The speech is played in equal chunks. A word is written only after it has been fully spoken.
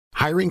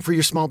Hiring for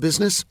your small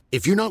business?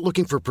 If you're not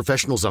looking for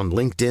professionals on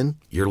LinkedIn,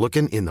 you're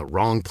looking in the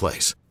wrong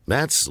place.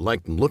 That's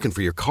like looking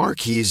for your car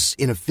keys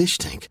in a fish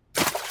tank.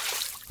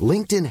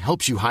 LinkedIn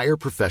helps you hire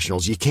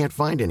professionals you can't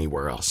find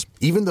anywhere else,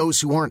 even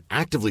those who aren't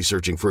actively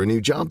searching for a new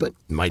job but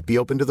might be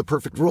open to the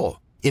perfect role.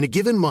 In a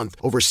given month,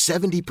 over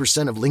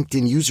 70% of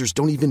LinkedIn users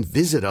don't even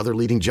visit other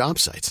leading job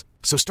sites.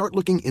 So start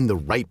looking in the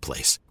right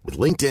place. With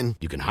LinkedIn,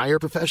 you can hire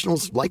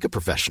professionals like a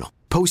professional.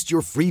 Post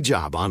your free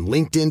job on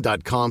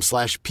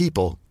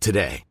linkedin.com/people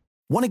today.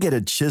 Want to get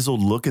a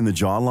chiseled look in the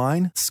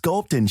jawline?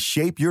 Sculpt and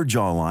shape your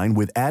jawline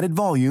with added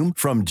volume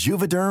from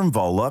Juvederm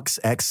Volux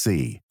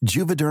XC.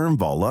 Juvederm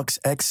Volux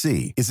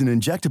XC is an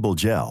injectable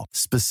gel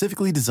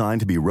specifically designed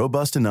to be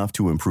robust enough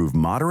to improve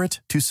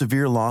moderate to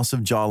severe loss of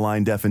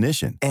jawline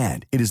definition.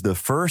 And it is the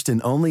first and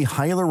only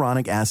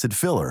hyaluronic acid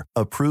filler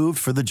approved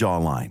for the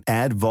jawline.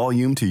 Add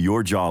volume to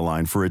your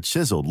jawline for a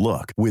chiseled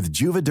look with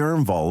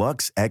Juvederm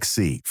Volux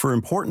XC. For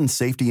important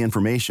safety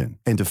information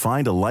and to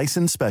find a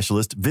licensed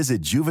specialist,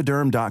 visit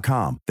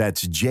juvederm.com.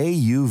 That's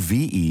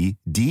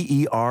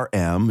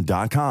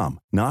JUVEDERM.com.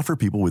 Not for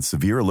people with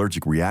severe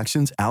allergic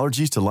reactions,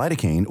 allergies to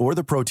lidocaine, or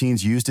the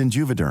proteins used in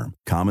Juvederm.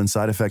 Common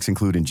side effects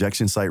include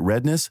injection site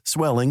redness,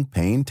 swelling,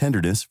 pain,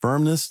 tenderness,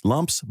 firmness,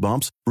 lumps,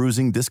 bumps,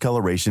 bruising,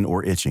 discoloration,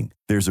 or itching.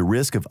 There's a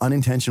risk of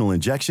unintentional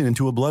injection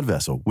into a blood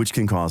vessel, which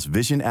can cause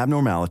vision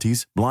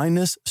abnormalities,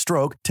 blindness,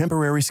 stroke,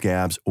 temporary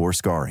scabs, or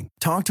scarring.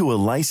 Talk to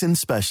a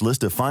licensed specialist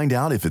to find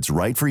out if it's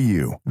right for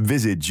you.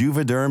 Visit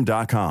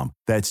Juvederm.com.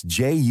 That's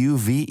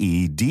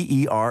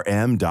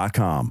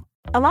JUVEDERM.com.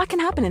 A lot can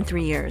happen in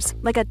 3 years,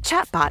 like a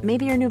chatbot may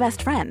be your new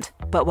best friend.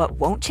 But what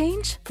won't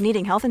change?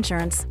 Needing health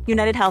insurance.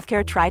 United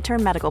Healthcare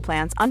Tri-Term Medical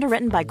Plans,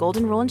 underwritten by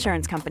Golden Rule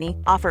Insurance Company,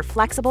 offer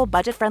flexible,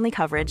 budget-friendly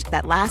coverage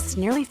that lasts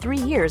nearly 3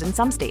 years in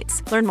some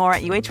states. Learn more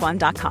at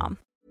uh1.com.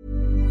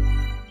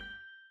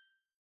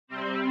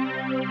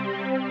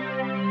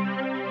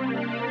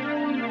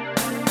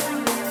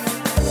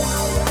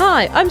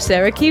 Hi, I'm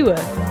Sarah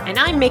Keyworth. And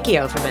I'm Mickey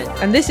Overman.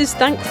 And this is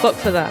Thank Fuck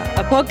for That,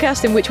 a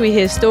podcast in which we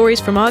hear stories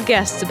from our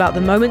guests about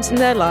the moments in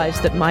their lives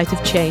that might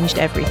have changed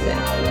everything.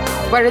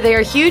 Whether they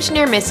are huge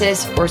near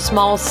misses or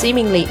small,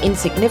 seemingly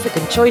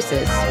insignificant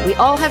choices, we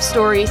all have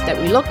stories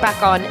that we look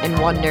back on and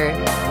wonder,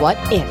 what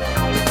if?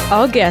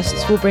 Our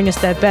guests will bring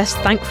us their best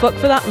Thank Fuck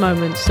for That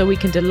moments so we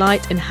can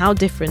delight in how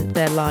different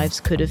their lives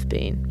could have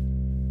been.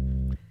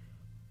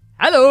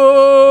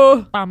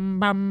 Hello! Bum,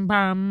 bum,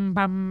 bum,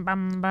 bum,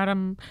 bum,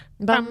 bum,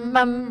 bum,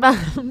 bum,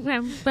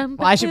 bum.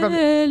 Well, I should probably...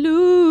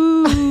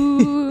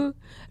 Hello,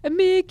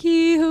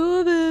 Mickey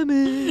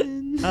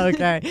Overman.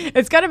 Okay,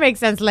 it's gonna make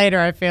sense later.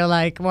 I feel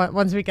like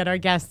once we get our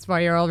guests, while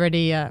you're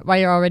already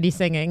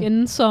singing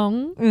In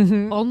song,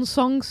 on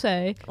song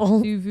say,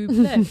 s'il vous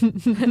plaît.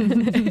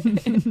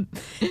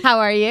 How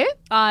are you?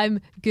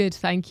 I'm good,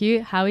 thank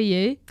you. How are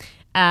you?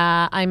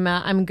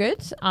 I'm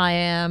good. I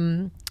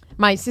am.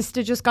 My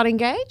sister just got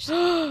engaged.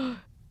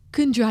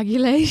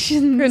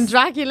 Congratulations.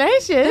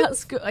 Congratulations.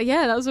 That's good.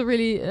 Yeah, that was a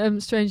really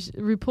strange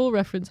RuPaul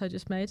reference I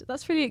just made.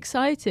 That's really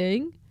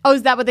exciting. Oh,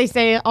 is that what they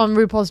say on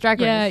RuPaul's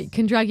Drag Race? Yeah,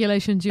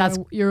 congratulations.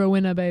 You're a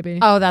winner, baby.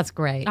 Oh, that's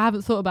great. I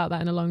haven't thought about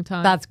that in a long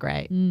time. That's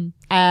great.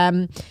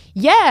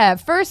 Yeah,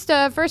 first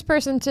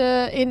person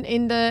to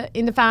in the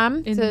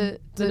fam in the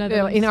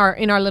Netherlands.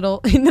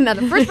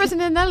 First person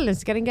in the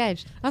Netherlands to get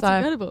engaged. That's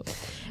incredible.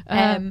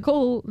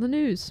 Cool. The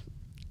news.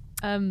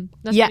 That's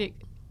really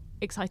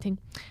exciting.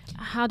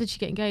 How did she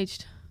get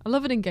engaged? I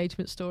love an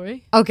engagement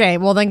story. Okay,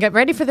 well then get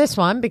ready for this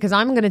one because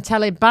I'm going to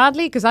tell it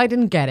badly because I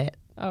didn't get it.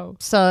 Oh.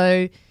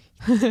 So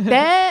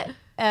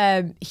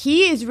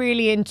he is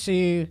really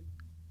into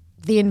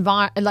the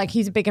environment, like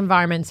he's a big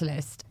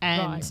environmentalist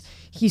and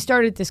he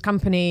started this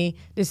company.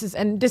 This is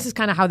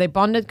kind of how they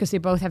bonded because they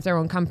both have their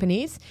own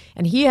companies.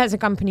 And he has a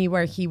company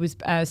where he was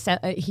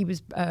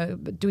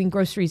doing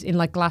groceries in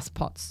like glass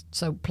pots,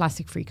 so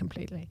plastic free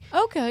completely.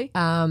 Okay.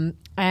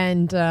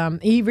 And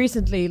he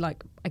recently,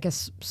 like, I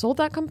guess, sold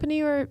that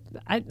company, or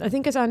I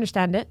think as I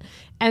understand it.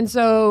 And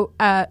so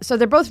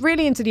they're both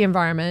really into the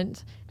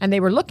environment, and they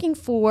were looking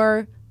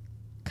for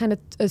kind of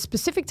a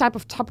specific type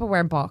of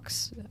Tupperware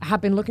box.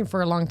 Have been looking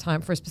for a long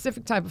time for a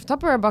specific type of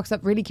Tupperware box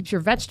that really keeps your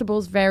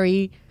vegetables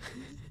very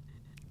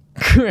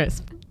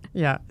crisp.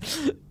 Yeah.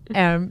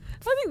 I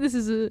think this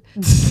is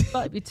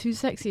might be too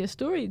sexy a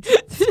story.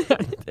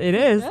 It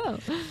is. Yeah.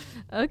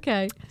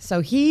 Okay.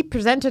 So he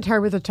presented her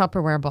with a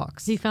Tupperware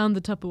box. He found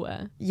the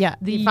Tupperware. Yeah.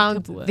 He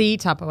found the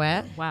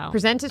Tupperware. Wow.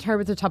 Presented her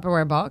with a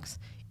Tupperware box.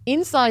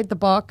 Inside the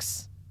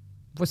box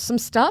was some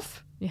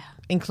stuff. Yeah.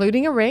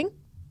 Including a ring.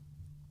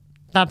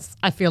 That's,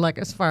 I feel like,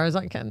 as far as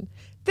I can.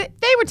 They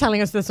were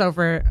telling us this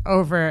over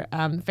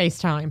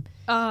FaceTime.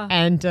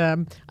 And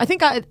I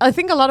think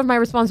a lot of my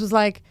response was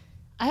like,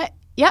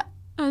 yeah.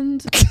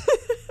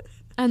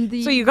 And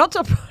the so you got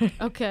to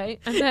okay,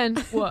 and then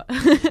what?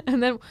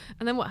 and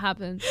then what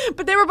happened?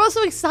 But they were both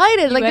so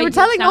excited, like they were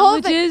telling the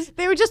whole thing.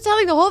 They were just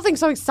telling the whole thing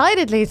so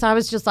excitedly. So I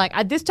was just like,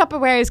 this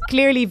Tupperware is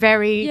clearly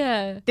very.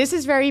 Yeah. This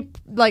is very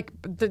like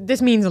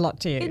this means a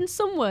lot to you. In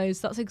some ways,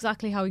 that's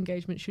exactly how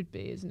engagement should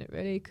be, isn't it?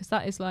 Really, because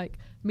that is like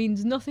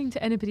means nothing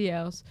to anybody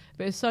else,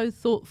 but it's so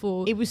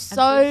thoughtful. It was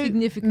so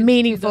significant,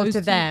 meaningful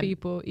to them.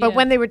 People. But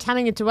when they were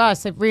telling it to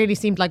us, it really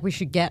seemed like we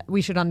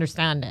should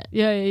understand it.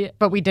 Yeah.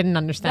 But we didn't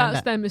understand it.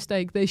 That's their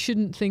mistake. They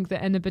shouldn't think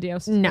that anybody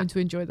else is going to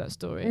enjoy that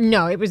story.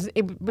 No, and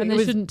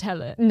they shouldn't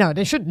tell it. No,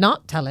 they should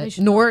not tell it.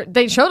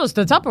 They showed us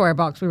the Tupperware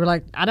box. We were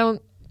like, I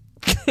don't.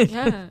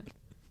 Yeah.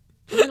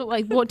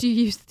 Like, what do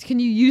you use? Can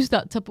you use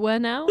that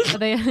Tupperware now? Are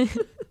they,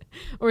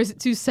 or is it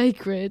too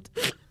sacred?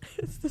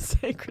 It's the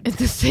sacred. It's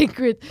the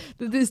sacred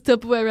that this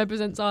Tupperware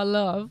represents our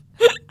love.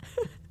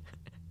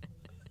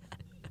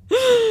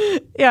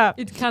 Yeah.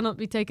 It cannot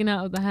be taken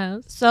out of the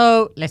house.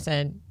 So,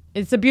 listen,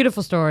 it's a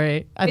beautiful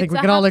story. I think we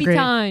can all agree.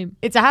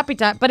 It's a happy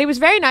time. But it was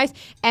very nice.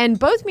 And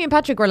both me and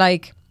Patrick were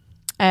like,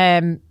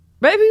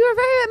 but we were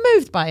very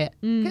moved by it.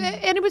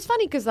 And it was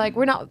funny because like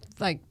we're not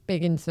like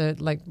big into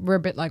like we're a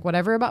bit like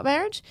whatever about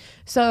marriage.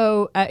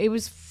 So it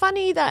was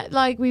funny that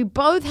like we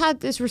both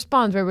had this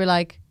response where we're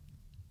like,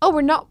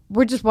 oh,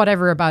 we're just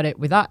whatever about it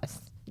with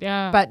us.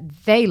 Yeah. But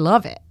they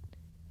love it.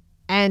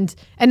 And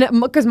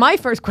because my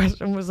first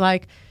question was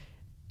like,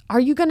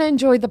 are you going to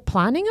enjoy the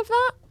planning of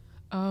that?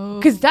 Oh,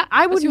 because that's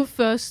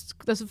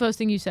the first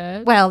thing you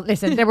said. Well,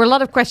 listen, there were a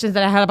lot of questions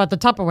that I had about the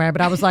Tupperware,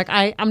 but I was like,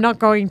 I'm not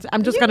going to.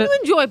 I'm just going to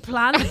enjoy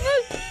planning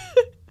it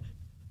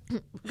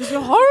because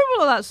you're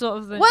horrible at that sort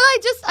of thing. Well,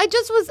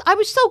 I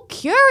was so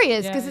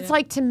curious because it's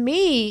like to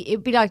me,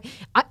 it'd be like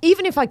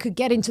even if I could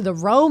get into the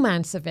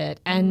romance of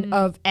it and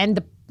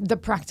the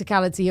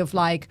practicality of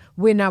like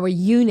we're now a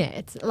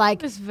unit, like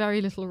there's very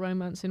little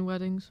romance in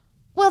weddings.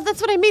 Well,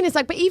 that's what I mean. It's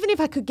like, but even if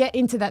I could get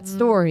into that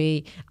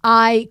story,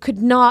 I could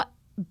not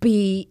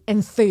be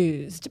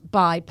enthused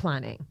by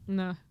planning.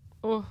 No.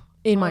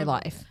 In my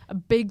life. A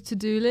big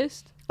to-do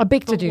list. A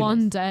big to-do list.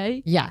 One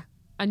day. Yeah.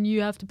 And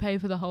you have to pay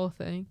for the whole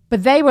thing.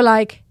 But they were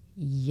like,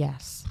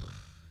 yes.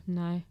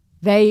 No.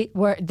 They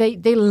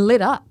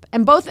lit up.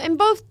 And both,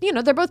 you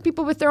know, they're both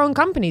people with their own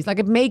companies. Like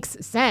it makes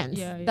sense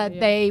that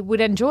they would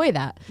enjoy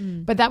that.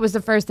 But that was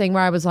the first thing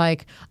where I was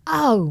like,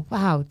 oh,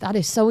 wow, that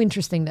is so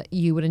interesting that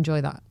you would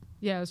enjoy that.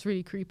 Yeah, it's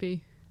really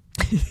creepy.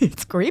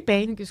 It's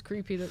creepy. I think it's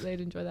creepy that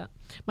they'd enjoy that.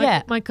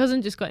 My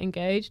cousin just got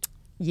engaged.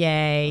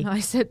 Yay. And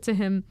I said to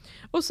him,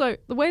 also,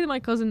 the way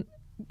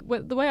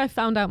I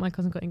found out my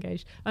cousin got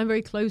engaged, I'm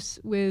very close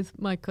with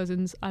my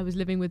cousins. I was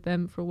living with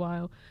them for a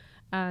while.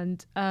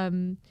 And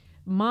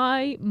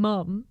my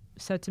mum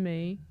said to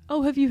me,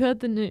 oh, have you heard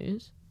the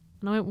news?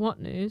 And I went, what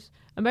news?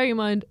 And bearing in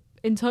mind,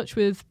 in touch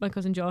with my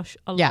cousin Josh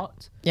a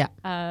lot. Yeah.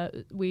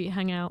 We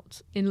hang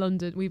out in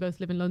London. We both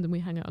live in London. We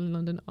hang out in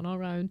London on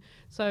our own.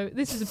 So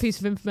this is a piece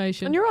of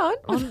information. On your own?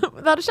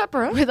 Without a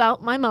chaperone?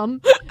 Without my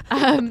mum.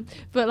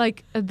 But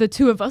like the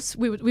two of us,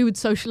 we would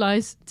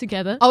socialise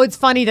together. Oh, it's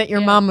funny that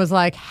your mum was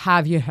like,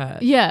 have you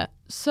heard? Yeah.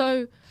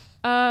 So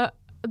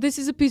this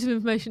is a piece of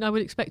information I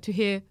would expect to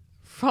hear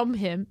from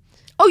him.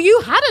 Oh,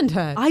 you hadn't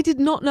heard? I did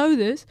not know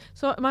this.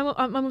 So my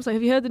mum was like,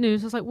 have you heard the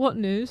news? I was like, what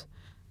news?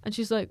 And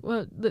she's like,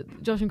 well,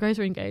 Josh and Grace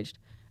are engaged.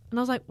 And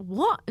I was like,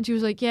 what? And she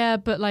was like, yeah,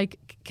 but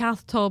like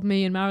Kath told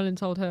me and Marilyn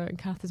told her, and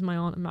Kath is my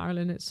aunt and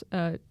Marilyn it's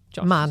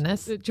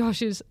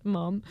Josh's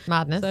mum.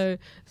 Madness.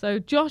 So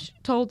Josh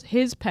told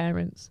his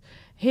parents.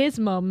 His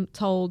mum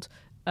told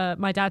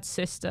my dad's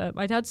sister.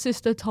 My dad's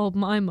sister told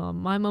my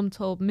mum. My mum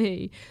told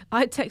me.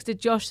 I texted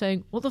Josh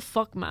saying, what the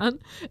fuck, man?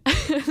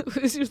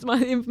 This was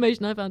the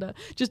information I found out.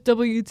 Just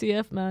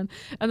WTF, man.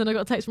 And then I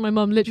got a text from my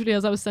mum literally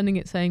as I was sending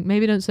it saying,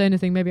 maybe don't say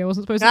anything. Maybe I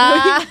wasn't supposed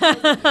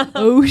to.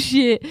 Oh,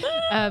 shit.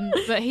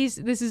 But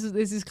this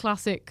is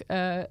classic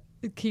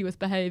Keyworth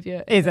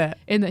behaviour. Is it?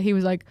 In that he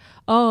was like,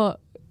 oh,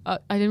 I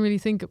didn't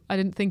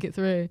think it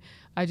through.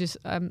 I just,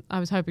 I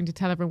was hoping to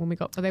tell everyone when we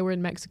got, they were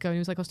in Mexico, and he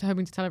was like, I was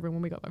hoping to tell everyone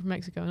when we got back from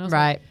Mexico. And I was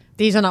like,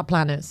 these are not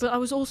planners. But I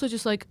was also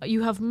just like,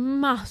 you have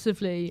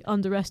massively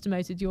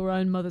underestimated your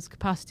own mother's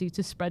capacity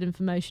to spread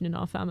information in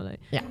our family.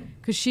 Yeah.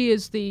 Because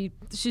she's the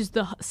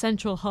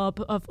central hub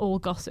of all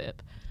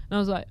gossip. And I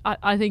was like,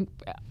 I think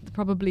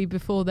probably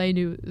before they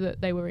knew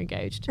that they were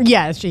engaged.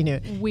 Yeah, she knew.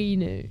 We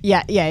knew.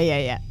 Yeah.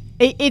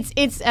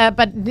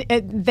 But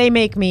they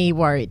make me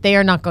worried. They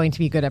are not going to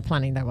be good at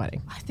planning their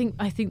wedding.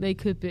 I think they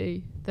could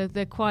be.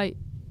 They're quite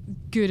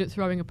good at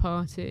throwing a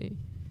party.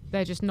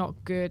 They're just not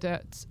good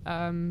at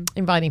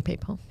inviting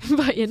people.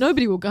 But yeah,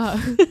 nobody will go.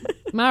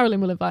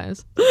 Marilyn will invite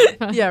us.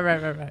 Yeah,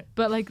 right.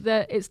 But like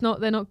they're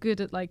not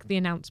good at like the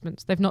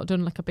announcements. They've not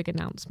done like a big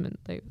announcement.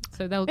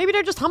 Maybe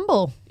they're just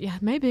humble. Yeah,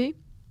 maybe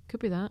could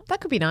be that. That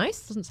could be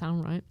nice. Doesn't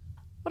sound right.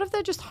 What if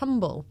they're just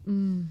humble?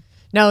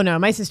 No.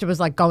 My sister was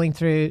like going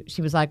through.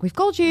 She was like, "We've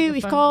called you.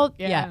 We've called."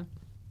 Yeah.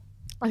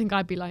 I think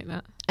I'd be like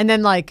that. And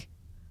then like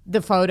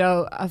the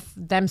photo of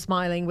them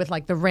smiling with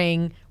like the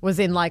ring was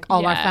in like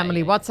all our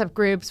family WhatsApp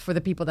groups for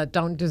the people that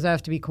don't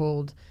deserve to be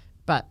called,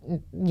 but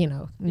you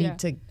know need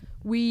to.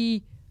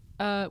 We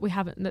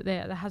haven't.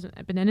 There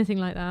hasn't been anything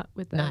like that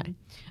with them.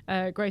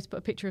 No. Grace put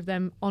a picture of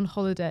them on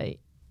holiday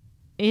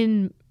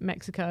in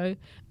Mexico,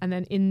 and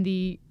then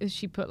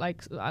she put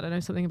like, I don't know,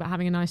 something about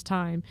having a nice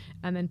time,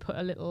 and then put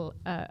a little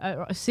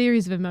a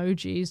series of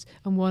emojis,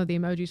 and one of the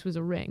emojis was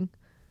a ring.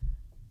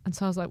 And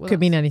so I was like, well, Could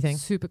mean that's anything.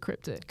 Super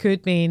cryptic.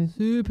 Could mean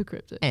Super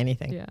cryptic.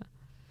 anything. Yeah.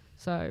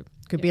 So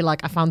Could be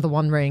like, I found the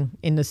One Ring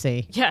in the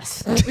sea.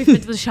 yes, we've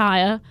been to the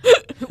Shire.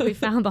 We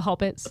found the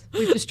hobbits.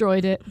 We've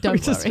destroyed it. Don't worry.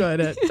 Destroyed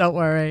it. Don't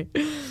worry.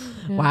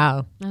 Yeah.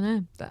 Wow. I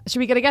know. Should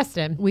we get a guest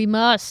in? We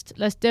must.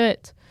 Let's do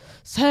it.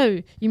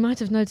 So, you might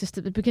have noticed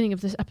at the beginning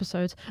of this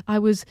episode, I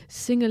was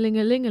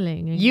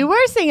sing-a-ling-a-ling-a-ling. You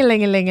were singing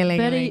ling-a-ling-a-ling.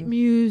 Very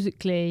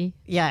musically,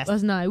 Yes.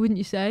 wasn't I? Wouldn't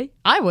you say?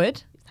 I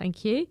would.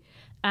 Thank you.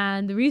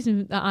 And the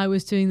reason that I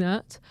was doing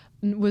that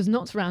was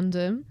not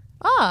random.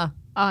 Ah.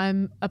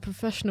 I'm a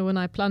professional and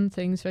I plan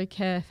things very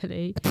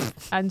carefully.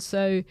 And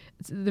so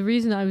the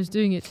reason I was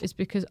doing it is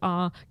because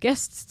our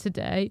guests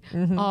today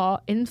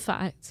are, in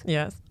fact,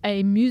 Yes.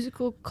 a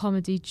musical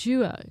comedy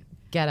duo.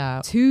 Get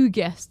out. 2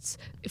 guests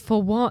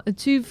for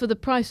two for the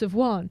price of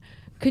one.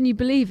 Can you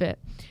believe it?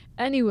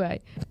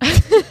 Anyway,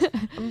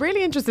 I'm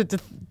really interested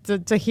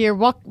to hear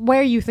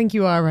where you think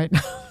you are right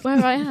now.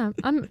 where I am,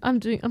 I'm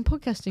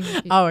podcasting with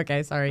you. Oh,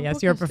 okay. Sorry. I'm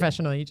Yes, you're a podcasting.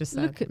 professional. You just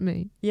said. Look at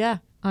me. Yeah.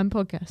 I'm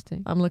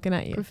podcasting I'm looking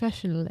at you.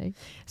 professionally.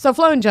 So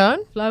Flo and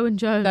Joan. Flo and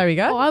Joan. There we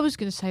go. Oh, I was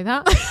going to say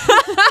that.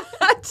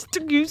 It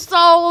took you so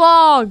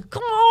long.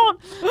 Come on.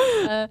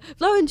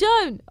 Flo and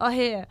Joan are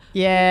here.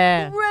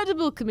 Yeah.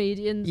 Incredible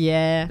comedians.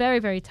 Yeah. Very,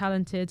 very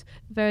talented.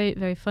 Very,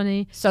 very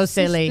funny. So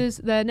silly.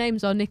 Sisters. Their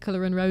names are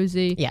Nicola and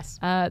Rosie. Yes.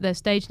 Their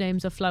stage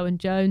names are Flo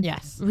and Joan.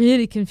 Yes.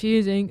 Really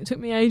confusing. It took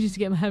me ages to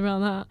get my head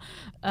around that.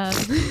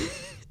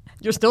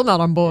 You're still not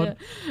on board.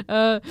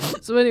 Yeah.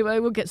 So anyway,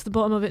 we'll get to the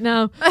bottom of it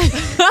now.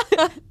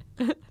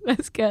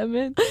 Let's get them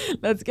in.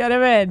 Let's get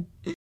him in.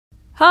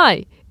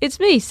 Hi, it's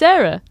me,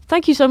 Sarah.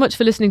 Thank you so much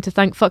for listening to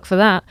Thank Fuck for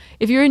That.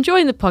 If you're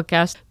enjoying the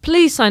podcast,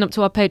 please sign up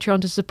to our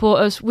Patreon to support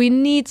us. We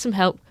need some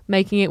help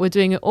making it. We're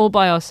doing it all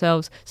by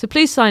ourselves. So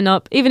please sign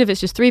up, even if it's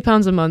just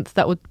 £3 a month.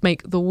 That would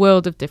make the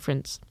world of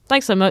difference.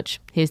 Thanks so much.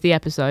 Here's the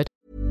episode.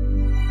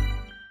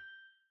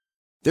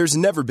 There's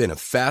never been a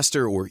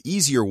faster or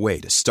easier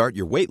way to start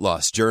your weight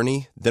loss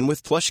journey than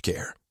with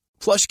PlushCare.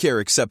 PlushCare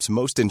accepts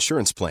most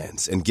insurance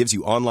plans and gives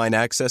you online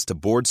access to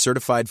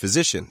board-certified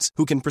physicians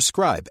who can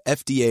prescribe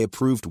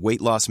FDA-approved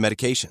weight loss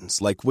medications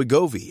like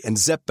Wegovy and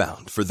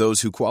Zepbound for those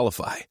who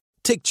qualify.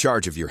 Take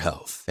charge of your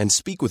health and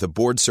speak with a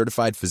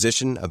board-certified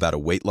physician about a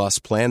weight loss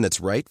plan that's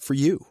right for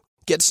you.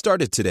 Get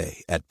started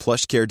today at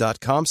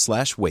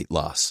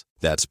plushcare.com/weight-loss.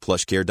 That's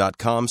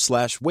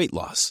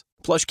plushcare.com/weight-loss.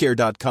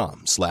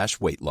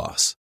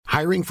 plushcare.com/weight-loss.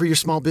 Hiring for your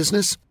small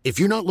business? If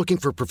you're not looking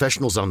for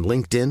professionals on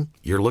LinkedIn,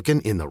 you're looking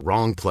in the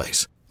wrong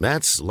place.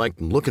 That's like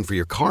looking for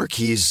your car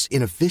keys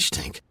in a fish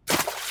tank.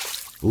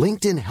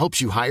 LinkedIn helps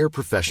you hire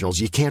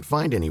professionals you can't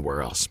find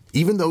anywhere else,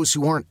 even those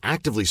who aren't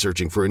actively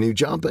searching for a new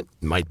job but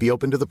might be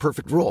open to the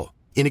perfect role.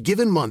 In a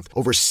given month,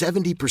 over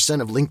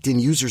 70% of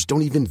LinkedIn users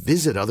don't even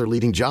visit other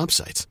leading job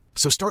sites.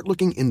 So start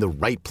looking in the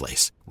right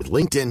place. With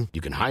LinkedIn, you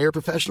can hire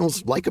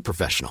professionals like a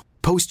professional.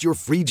 Post your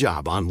free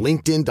job on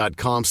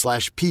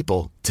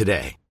linkedin.com/people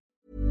today.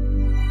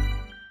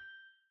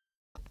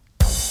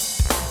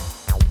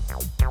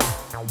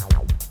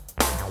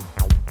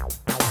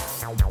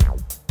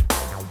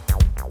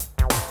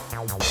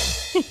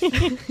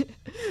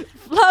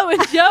 Flo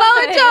and Joan.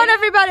 Flo and Joan,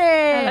 everybody.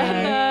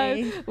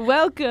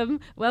 Hello.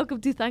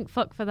 Welcome to Thank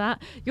Fuck for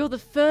That. You're the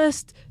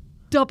first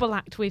double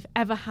act we've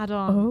ever had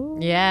on. Oh,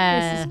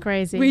 Yeah. this is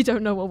crazy. We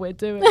don't know what we're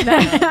doing.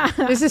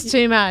 This is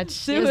too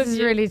much. Two This of is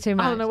you. really too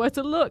much. I don't know where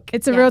to look.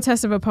 It's a Yeah. real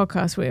test of a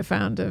podcast we have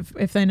found of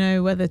if they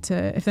know how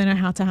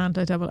to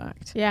handle a double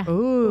act. Yeah.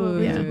 Ooh.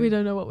 Yeah. We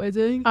don't know what we're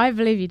doing. I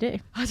believe you do.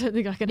 I don't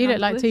think I can You look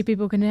handle like this. two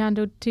people can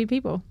handle two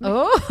people.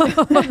 Oh.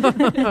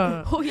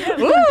 Oh, yeah.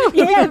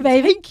 Yeah,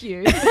 baby. Thank you.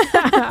 We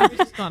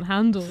just can't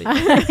handle it.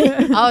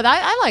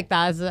 I like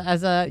that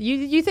as a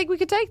you think we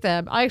could take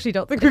them? I actually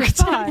don't think we could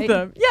fight? take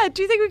them. Yeah,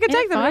 do you think we could In a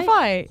take them in a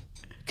fight?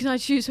 Can I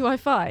choose who I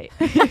fight?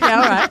 Yeah,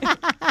 all right.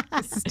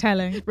 This is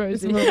telling.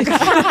 Rosie. Nicola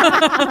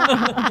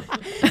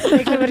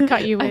would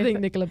cut you I with. think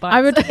Nicola bites.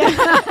 I would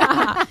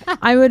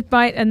I would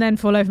bite and then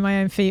fall over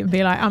my own feet and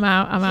be like, I'm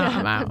out. Yeah,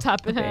 I'm out.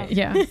 tapping out.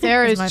 Yeah.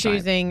 Sarah's That's my vibe.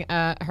 choosing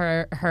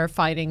her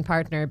fighting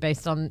partner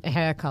based on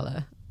hair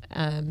color.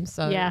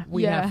 So Yeah.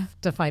 we Yeah.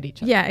 have to fight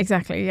each other. Yeah,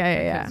 exactly.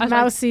 Yeah. I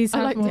Mousies I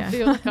have like more. to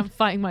feel like I'm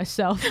fighting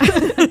myself.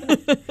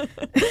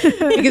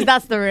 Because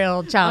that's the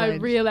real My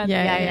challenge. real enemy.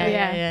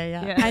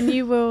 Yeah. And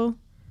you will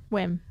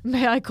win.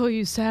 May I call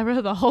you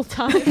Sarah the whole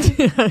time?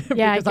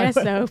 Yeah, I Because I guess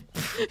so.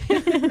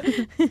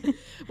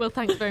 Well,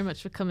 thanks very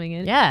much for coming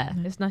in. Yeah.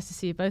 It's nice to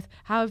see you both.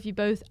 How have you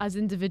both as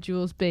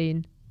individuals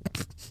been?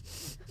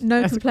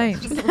 No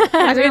complaints.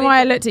 I don't know why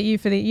I looked at you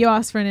you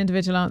asked for an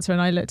individual answer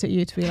and I looked at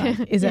you to be like,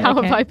 is it How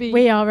okay? have I been?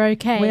 We are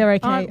okay. We are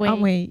okay,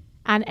 aren't we?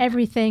 And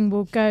everything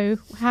will go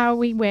how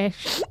we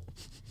wish.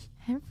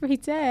 Every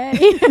day.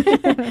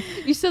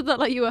 You said that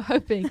like you were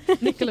hoping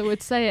Nicola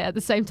would say it at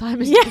the same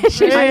time as Yeah, you.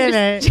 she-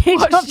 Really?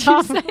 Change What up did you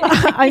half. say?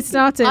 I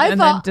started I and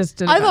thought- then just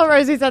did I it thought back.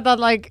 Rosie said that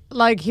like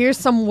here's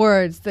some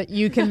words that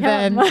you can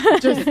then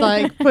just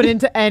like put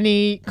into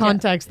any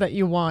context that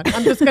you want.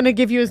 I'm just gonna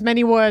give you as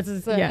many words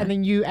as Yeah. and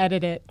then you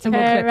edit it. And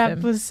we'll Tear clip up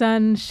them. with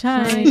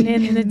sunshine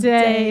in the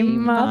day.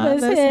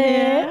 Mother's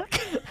here.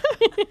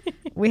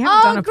 We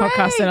haven't done a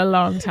podcast in a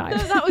long time.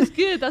 No, that was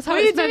good. That's how Are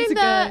you it's meant doing to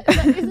that? go.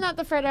 Isn't that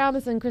the Fred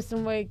Armisen and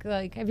Kristen Wiig?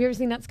 Like, have you ever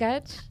seen that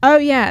sketch? Oh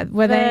yeah,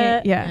 where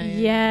they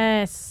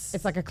Yes.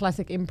 It's like a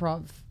classic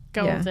improv.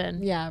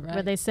 golden. Yeah, right.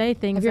 Where they say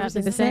things Have you ever at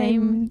the seen the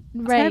same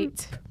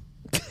rate.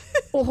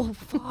 Oh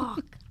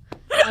fuck!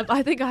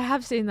 I think I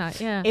have seen that.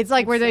 Yeah, It's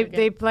like where so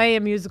they play a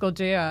musical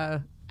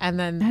duo and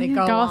then they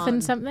go Garth on.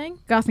 and something.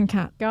 Garth and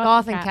Cat.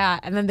 Garth and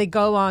Cat. And then they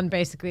go on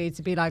basically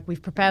to be like,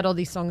 we've prepared all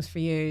these songs for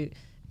you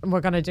and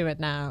we're going to do it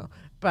now.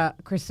 But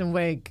Kristen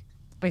Wiig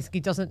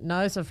basically doesn't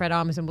know. So Fred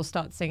Armisen will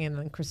start singing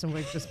and Kristen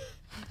Wiig just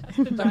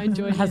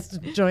has to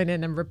join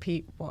in and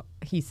repeat what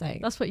he's saying.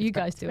 that's what you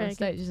guys do on very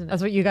stage, isn't it?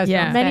 That's what you guys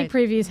Yeah. do on Many stage.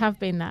 previews have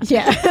been that.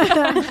 Yeah.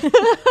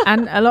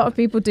 And a lot of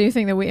people do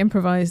think that we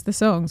improvise the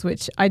songs,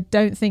 which I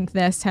don't think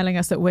they're telling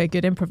us that we're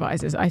good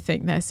improvisers. I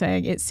think they're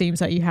saying it seems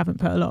like you haven't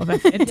put a lot of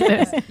effort into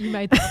this. You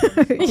made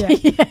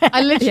that. Yeah.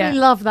 I literally Yeah.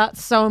 love that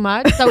so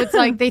much. So it's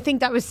like they think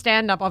that was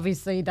stand up.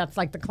 Obviously, that's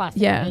like the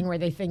classic Yeah. thing where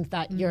they think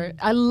that you're.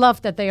 I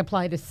love that they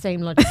apply the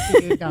same logic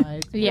to you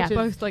guys. Yeah. which is-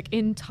 Both like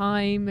in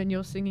time, and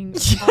you're singing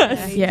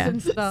Yeah.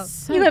 and stuff.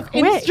 So you have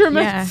quick.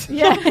 instruments.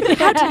 Yeah.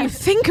 How do you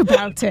think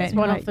about it? It's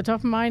one Like, off the top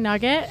of my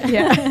nugget.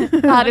 yeah.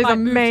 That is I might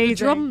move to the amazing.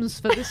 drums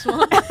for this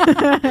one.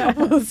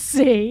 We'll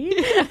see.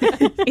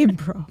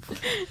 Improv.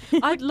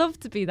 I'd love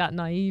to be that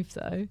naive,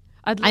 though.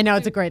 I'd love I know to-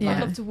 it's a great Yeah. I'd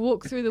line. love to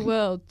walk through the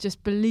world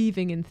just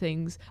believing in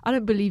things. I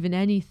don't believe in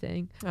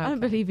anything. I don't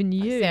Okay. believe in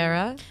you.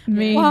 Sarah,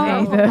 Me Wow,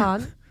 hold neither.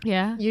 on.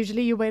 Yeah.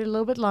 Usually you wait a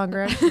little bit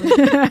longer.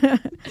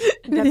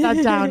 Get that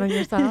down on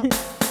yourself.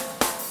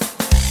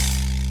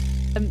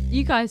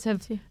 You guys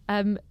have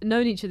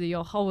known each other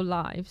your whole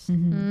lives.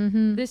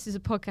 Mm-hmm. This is a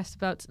podcast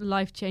about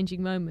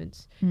life-changing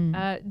moments.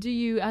 Mm. Do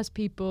you, as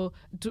people,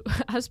 you've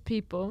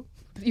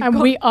And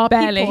got- we are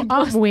barely. people,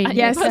 aren't we?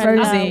 Yes, Yes,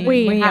 Rosie.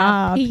 we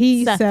are have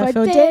pizza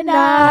for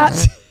dinner.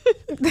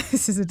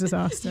 This is a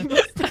disaster.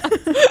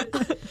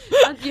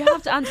 and you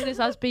have to answer this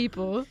as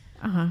people.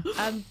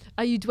 Uh-huh.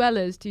 Are you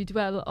dwellers? Do you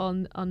dwell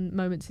on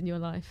moments in your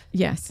life?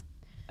 Yes.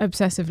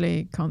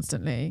 Obsessively,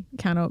 constantly.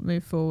 Cannot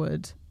move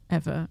forward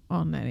ever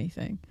on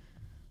anything.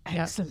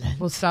 Excellent.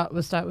 We'll start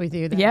with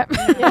you then. Yep.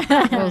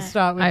 We'll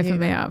start with I you. for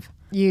me then. up.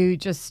 You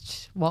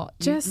just what?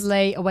 Just- You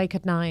lay awake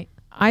at night.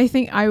 I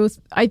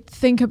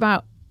think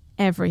about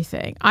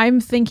everything. I'm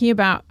thinking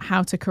about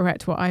how to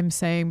correct what I'm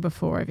saying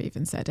before I've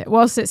even said it.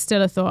 Whilst it's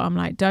still a thought, I'm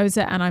like, doze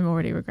it, and I'm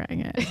already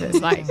regretting it.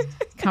 It's like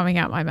coming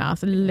out my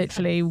mouth.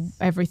 Literally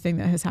everything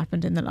that has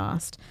happened in the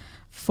last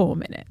 4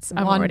 minutes.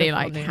 I'm already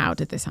Wonderful like, news. how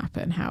did this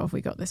happen? How have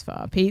we got this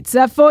far?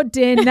 Pizza for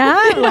dinner?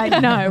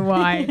 Like, no,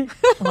 why?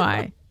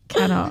 Why?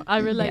 Cannot. I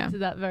relate Yeah. to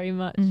that very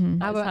much. Mhm.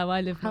 That's how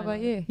I live. How my about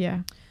life. you?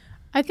 Yeah.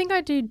 I think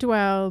I do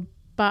dwell,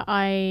 but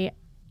I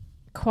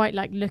quite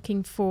like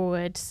looking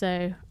forward.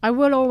 So I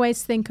will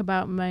always think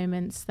about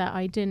moments that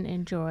I didn't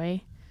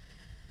enjoy,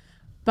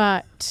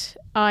 but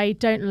I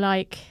don't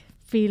like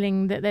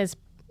feeling that there's,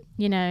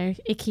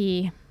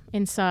 icky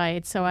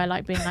inside. So I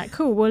like being like,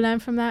 cool, we'll learn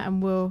from that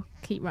and we'll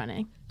keep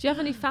running. Do you have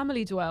any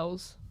family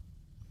dwells?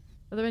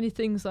 Are there any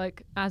things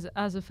like as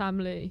a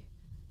family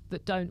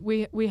that don't?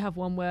 We have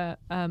one where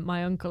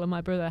my uncle and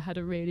my brother had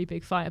a really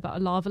big fight about a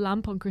lava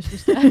lamp on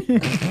Christmas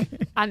Day,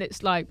 and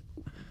it's like,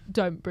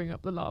 don't bring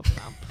up the lava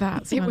lamp.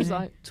 That's It was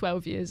funny. like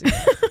 12 years ago.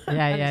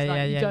 Yeah, And yeah, it's like,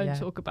 yeah, you yeah. don't yeah.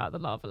 talk about the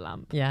lava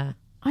lamp. Yeah.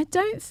 I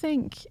don't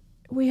think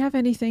we have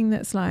anything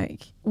that's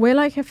like, we're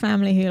like a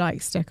family who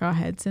like stick our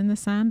heads in the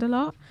sand a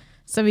lot.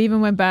 So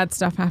even when bad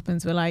stuff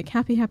happens, we're like,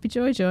 happy, happy,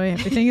 joy, joy,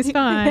 everything is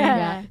fine.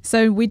 Yeah.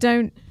 So we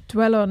don't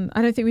dwell on,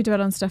 I don't think we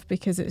dwell on stuff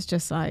because it's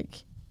just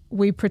like,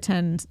 we've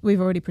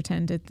already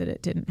pretended that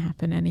it didn't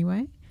happen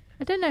anyway.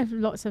 I don't know if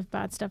lots of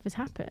bad stuff has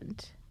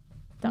happened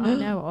that I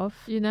know of.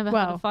 You never had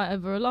Well- a fight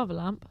over a lava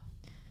lamp.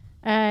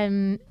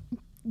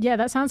 Yeah,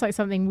 that sounds like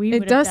something we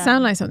would It does have sound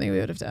done. like something we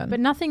would have done. But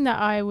nothing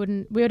that we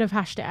would have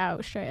hashed it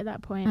out straight at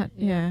that point.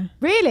 Yeah.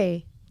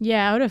 Really?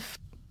 Yeah, I would have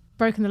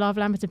broken the lava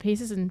lamp into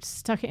pieces and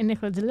stuck it in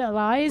Nicola's little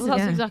eyes. Well,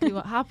 that's Yeah. exactly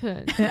what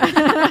happened.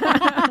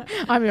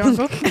 I'm your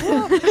uncle.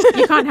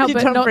 You can't help You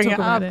but don't not bring talk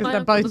it about up it. because My they're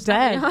uncle both was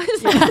dead.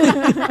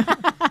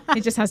 that He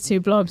just has two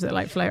blobs that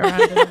like float around.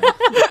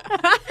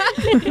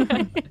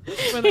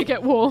 when they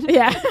get warm.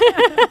 Yeah.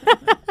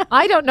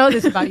 I don't know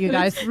this about you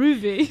guys.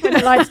 Ruby. When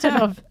the lights turn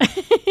off.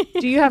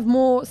 Do you have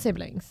more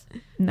siblings?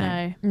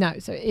 No. No.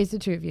 So it's the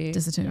two of you.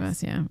 Just the two of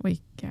us, yeah.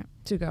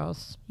 Two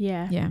girls.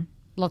 Yeah. Yeah.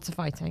 Lots of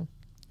fighting.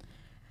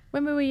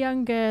 When we were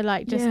younger,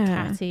 like just Yeah.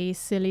 catty,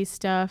 silly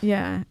stuff.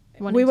 Yeah.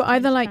 wanting We to were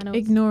either change like channels.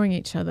 ignoring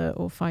each other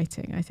or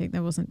fighting. I think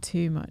there wasn't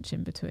too much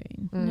in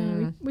between.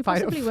 No, we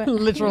Fight or possibly f-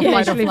 weren't. literal Yeah, fight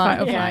or literally flight.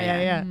 fight or Yeah, flight,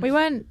 yeah,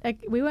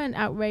 yeah. We weren't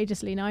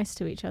outrageously nice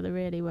to each other,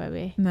 really, were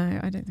we? No,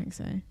 I don't think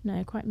so.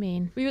 No, quite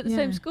mean. Were you at the Yeah.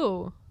 same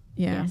school?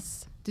 Yeah.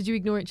 Yes, Did you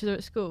ignore each other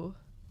at school?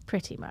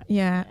 pretty much.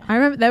 Yeah, I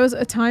remember there was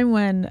a time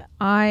when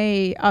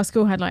our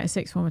school had like a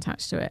sixth form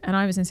attached to it, and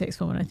I was in sixth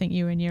form, and I think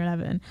you were in year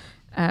 11.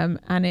 And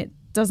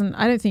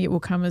I don't think it will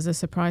come as a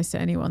surprise to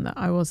anyone that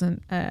I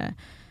wasn't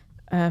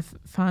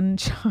fun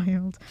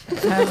child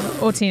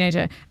or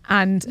teenager,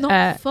 and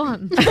Not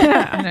fun.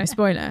 I know,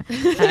 spoiler.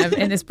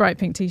 In this bright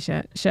pink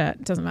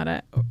shirt, doesn't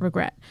matter.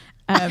 Regret.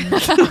 I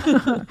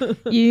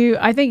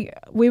think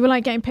we were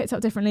like getting picked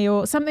up differently,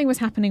 or something was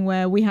happening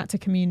where we had to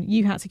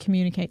you had to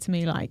communicate to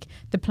me like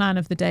the plan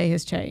of the day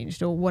has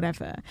changed or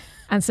whatever,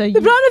 and so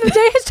The plan of the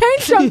day has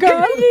changed, young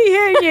girl.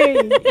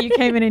 you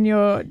came in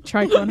your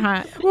tricorn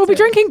hat. We'll be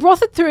drinking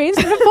broth at 3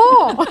 instead of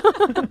 4.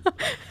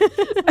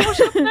 Wash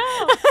up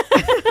now.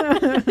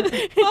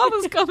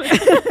 Father's coming.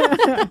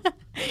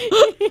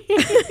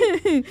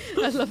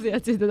 I love the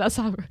idea that that's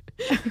how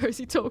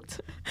Rosie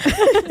talked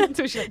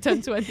until she like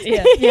turned 20.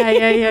 Yeah.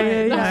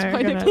 That's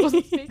why Nicola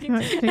wasn't speaking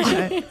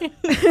to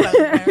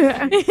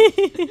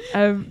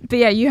but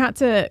yeah, you had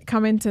to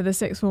come into the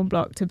sixth form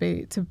block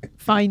to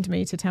find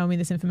me, to tell me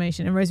this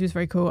information. And Rosie was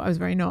very cool, I was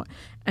very not.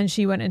 And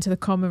she went into the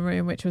common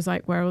room, which was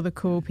like where all the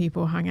cool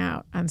people hung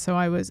out, and so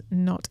I was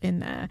not in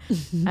there.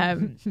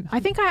 I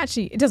think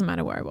it doesn't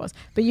matter where I was,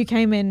 but you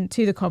came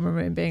into the common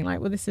room being like,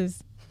 well, this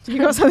is, have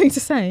you got something to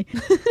say?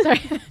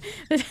 Sorry,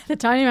 the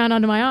tiny man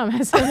under my arm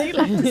has something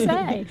left to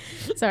say.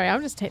 Sorry,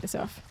 I'll just take this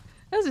off.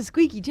 That was a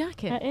squeaky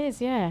jacket. That is,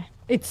 yeah.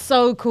 It's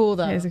so cool,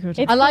 though. It is a cool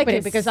I like but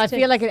it because I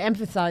feel like it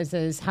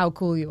emphasizes how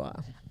cool you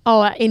are.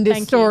 Oh, In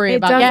this story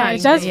about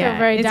it does yeah, feel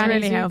very it's Danny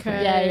really Zuko. helpful.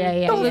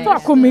 Yeah. Don't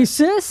fuck with me,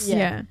 sis.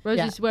 Yeah.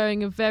 Rosie's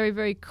wearing a very,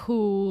 very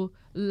cool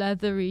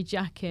leathery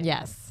jacket.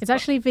 Yes. It's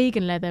actually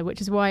vegan leather,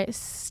 which is why it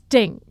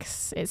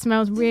stinks. It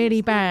smells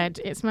really bad.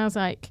 It smells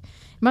like,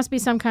 it must be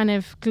some kind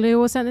of glue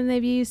or something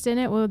they've used in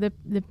it, or the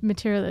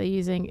material that they're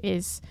using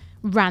is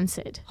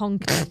rancid.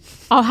 Honking.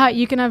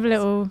 You can have a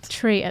little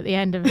treat at the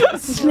end of it.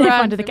 Sniff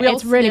under the We all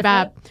It's really sniff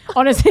bad.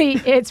 Honestly,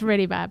 it's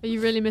really bad. Are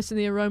you really missing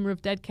the aroma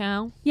of dead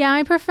cow? Yeah,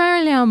 I prefer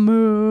a little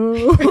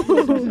moo.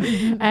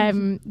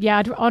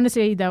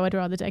 Honestly, though, I'd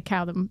rather dead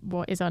cow than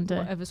what is under.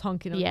 Whatever's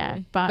honking under Yeah,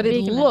 me. But it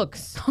vegan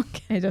looks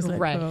It does look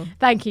great. cool.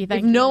 Thank you.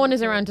 If no one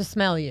is around to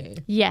smell you,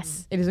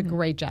 Yes. it is a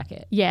great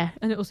jacket. Yeah.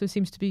 And it also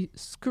seems to be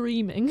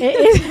screaming. It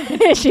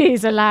is.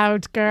 She's a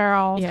loud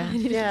girl. Yeah.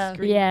 Yeah.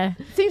 Yeah.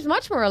 It seems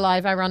much more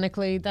alive, ironically,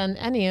 than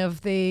any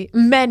of the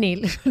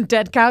many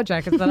dead cow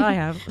jackets that I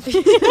have.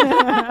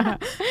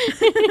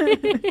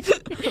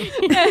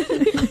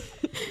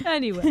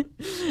 Anyway.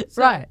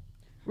 So, Right.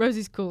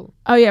 Rosie's cool.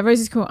 Oh yeah,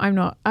 Rosie's cool. I'm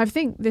not. I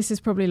think this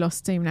has probably lost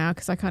steam now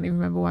because I can't even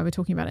remember why we're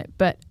talking about it.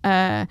 But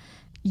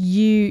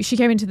she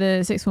came into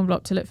the sixth form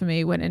block to look for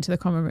me, went into the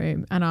common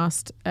room and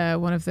asked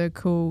one of the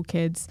cool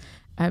kids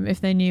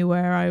if they knew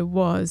where I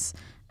was.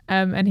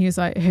 And he was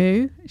like,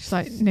 who? She's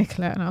like,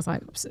 Nicola. And I was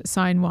like,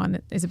 sign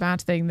 1 is a bad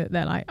thing that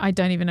they're like, I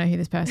don't even know who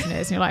this person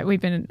is. And you're like, we've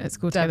been at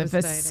school together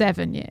for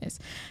 7 years.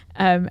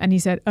 And he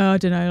said, I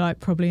don't know, like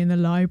probably in the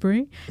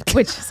library,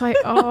 which is like,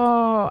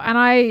 and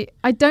I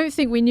don't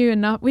think we knew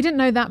enough. We didn't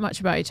know that much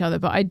about each other,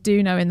 but I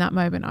do know in that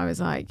moment, I was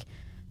like,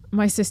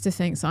 my sister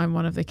thinks I'm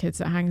one of the kids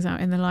that hangs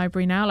out in the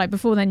library now. Like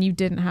before then you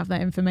didn't have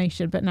that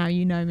information, but now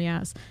you know me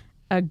as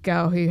a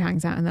girl who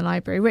hangs out in the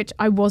library, which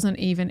I wasn't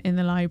even in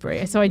the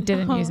library, so I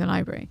didn't use the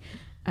library.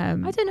 I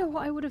don't know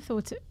what I would have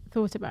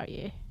thought about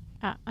you.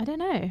 I don't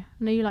know. I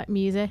know you like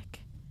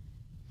music.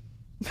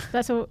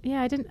 That's all.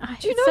 Yeah, I didn't.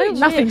 Do you know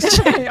nothing's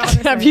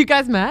changed? Have you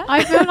guys met?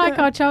 I feel like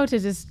our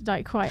childhood is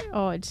like quite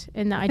odd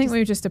in that I think we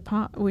were just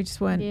apart. We just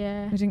weren't.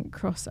 Yeah. We didn't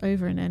cross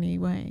over in any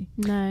way.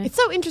 No. It's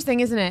so interesting,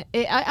 isn't it?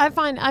 I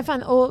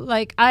find all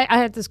like I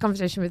had this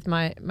conversation with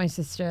my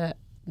sister,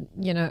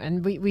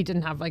 and we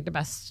didn't have like the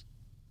best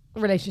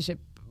relationship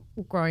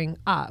growing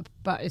up,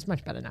 but it's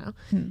much better now.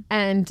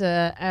 And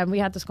we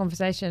had this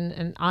conversation,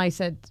 and I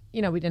said, we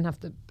didn't have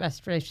the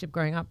best relationship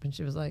growing up, and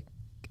she was like,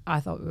 I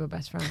thought we were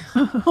best friends.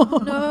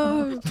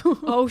 No.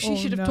 Oh, she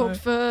should have talked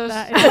first.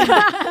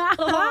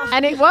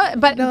 And it was,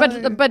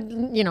 but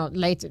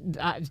later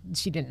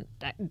she didn't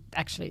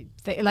actually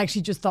like,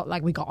 she just thought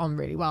like we got on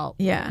really well.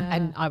 Yeah.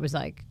 And I was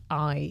like,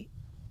 I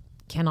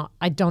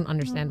don't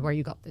understand where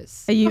you got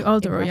this. Are you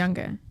older or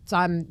younger?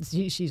 So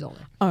she's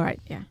older. All right.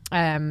 Yeah.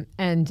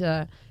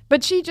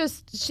 But she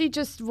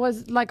just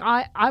was like,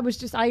 I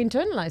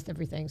internalized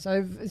everything.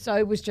 So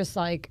it was just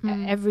like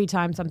every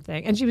time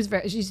something, and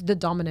she's the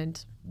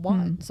dominant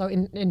one. So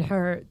in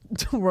her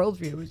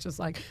worldview, it was just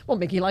like, well,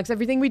 Mickey likes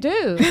everything we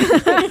do.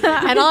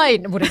 And I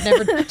would have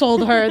never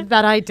told her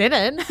that I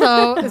didn't.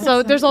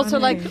 So there's also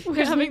like,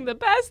 We're having the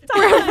best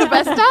time. we're having the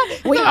best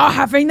time. We are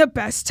having the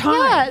best time.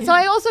 Yeah, so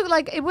I also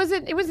like, it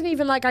wasn't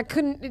even like I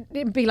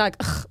couldn't be like,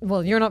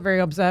 well, you're not very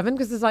observant,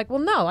 because it's like, well,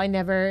 no, I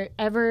never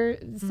ever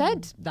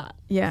said that.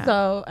 Yeah.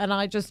 So, and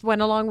I just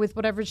went along with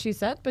whatever she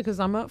said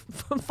because I'm a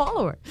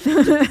follower.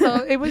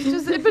 So it was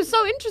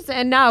so interesting,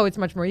 and now it's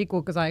much more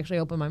equal because I actually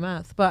open my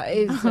mouth. But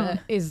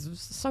is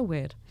so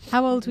weird.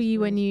 How old were you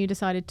when you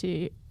decided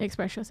to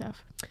express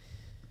yourself?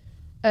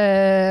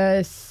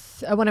 When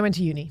I went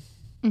to uni.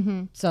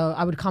 Mm-hmm. So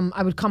I would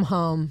come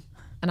home.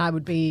 And I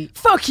would be...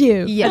 Fuck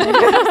you!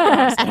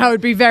 Yeah. And I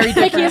would be very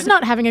different. Mickey is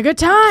not having a good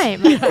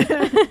time.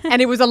 And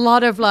it was a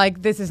lot of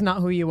like, this is not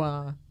who you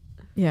are.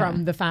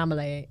 from the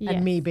family, Yes.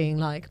 and me being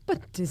like,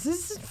 but this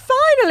is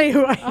finally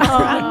who I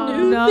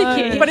am.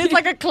 no. But it's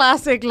like a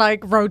classic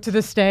like road to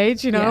the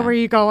stage, you know, Yeah. where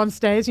you go on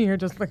stage and you're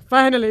just like,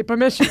 finally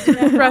permission to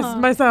express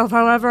myself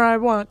however I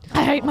want.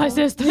 I hate my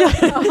sister.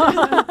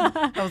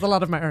 That was a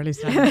lot of my early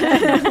stuff.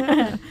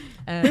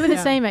 We were the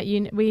same at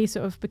uni. We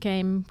sort of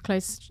became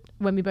close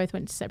when we both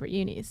went to separate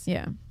unis.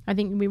 Yeah. I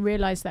think we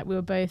realised that we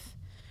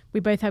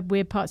both had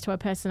weird parts to our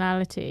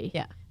personality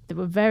that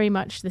were very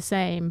much the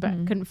same, but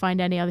couldn't find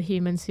any other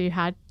humans who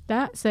had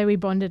that. So we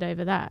bonded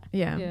over that.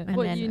 Yeah. Yeah. And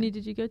What then- uni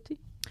did you go to?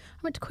 I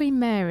went to Queen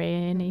Mary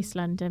in East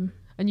London.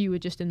 And you were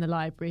just in the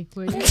library,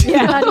 were you?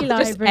 Bloody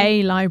Just library.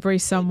 a library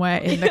somewhere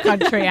in the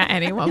country at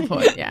any one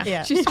point. Yeah.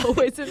 Yeah. She's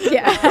always in the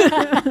Yeah.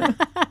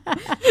 I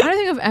don't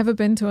think I've ever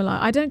been to a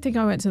library. I don't think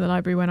I went to the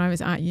library when I was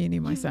at uni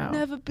myself.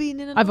 Never been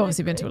in a I've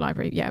obviously been to a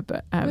library, yeah,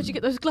 but Where'd you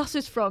get those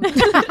glasses from?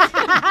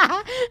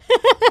 I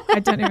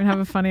don't even have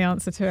a funny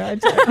answer to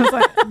it. I was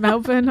like,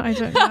 Melbourne? I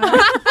don't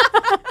know.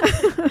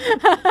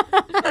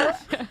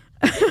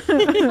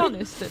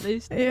 Honest, at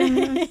least. Yeah,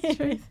 that's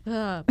true.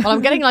 Well,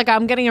 I'm getting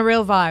a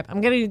real vibe.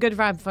 I'm getting a good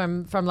vibe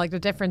from like the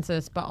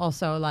differences, but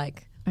also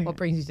like what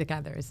brings you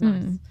together is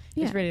nice.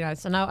 Yeah. It's really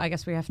nice. So now I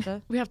guess we have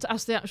to. We have to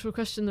ask the actual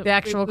question. The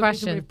actual reason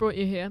question. we've brought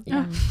you here.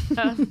 Yeah.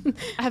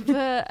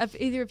 Have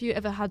either of you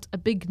ever had a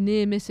big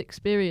near miss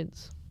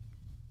experience?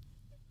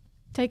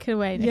 Take it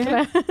away,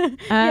 Yeah. Nicola.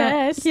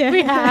 Yes, yeah.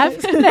 we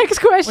have. Next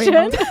question.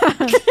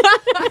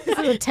 This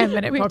is a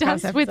 10-minute We podcast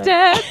dance episode. with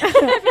Dad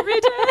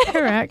every day.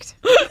 Correct.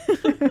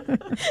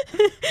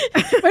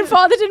 When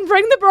Father didn't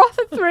bring the broth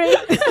at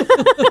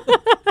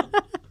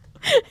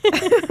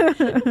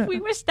 3. We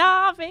were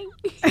starving.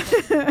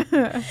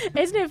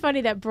 Isn't it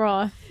funny that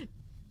broth?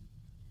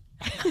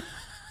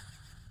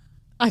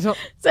 I don't.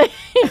 So,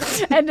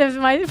 end of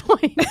my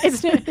point.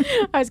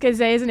 I was going to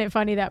say, isn't it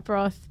funny that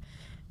broth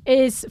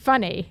is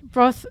funny?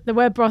 Broth, the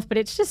word broth, but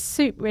it's just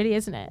soup, really,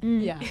 isn't it?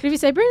 Yeah. If you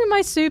say, bring me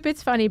my soup,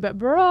 it's funny, but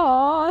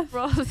broth.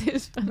 Broth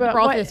is fun. But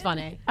Broth what- is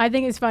funny. I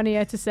think it's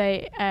funnier to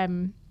say,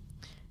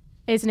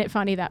 isn't it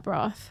funny that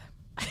broth?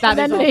 That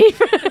And then is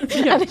leave and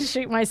then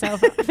shoot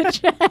myself up the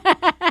chair.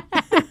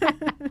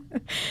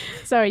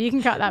 Sorry, you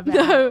can cut that back.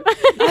 No,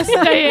 I'm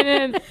staying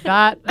in.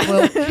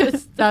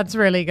 That's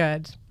really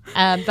good.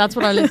 That's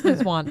what our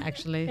listeners want,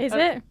 actually. Is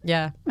it?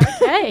 Yeah.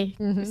 Okay.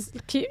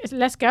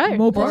 Let's go. More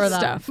More broth of that.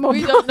 stuff.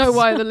 We don't know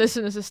why the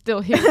listeners are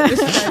still here at this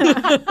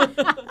point.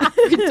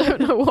 We don't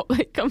know what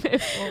they come here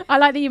for. I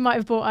like that you might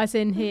have brought us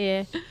in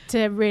here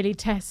to really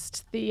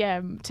test the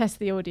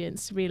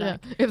audience. To be Yeah.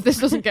 like, If this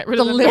doesn't get rid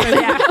The of the limit.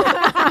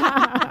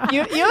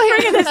 you'll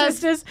hear the the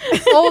sisters.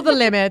 all the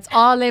limits,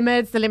 our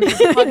limits, the limits of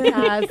the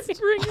podcast.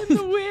 Bring in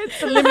the weird.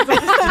 The limits of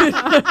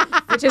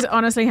the Which is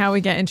honestly how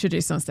we get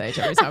introduced on stage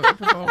every time we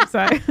perform.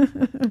 So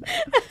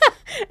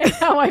It's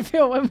how I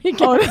feel when we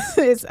get.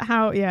 honestly, it's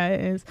how, it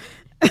is.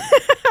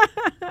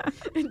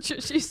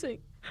 Introducing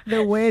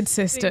The Weird these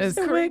Sisters.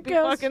 creepy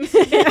girls. fucking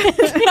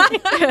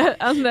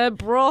and their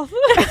broth.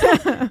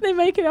 They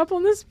make it up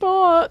on the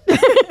spot.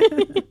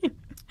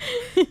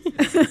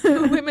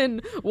 Two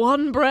women,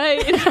 one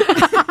brain.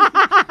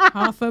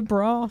 Half a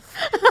broth.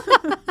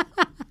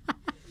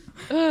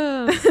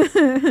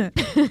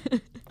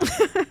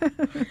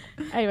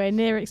 Anyway,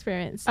 near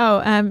experience. Oh,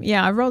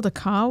 I rolled a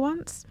car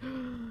once.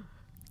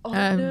 Oh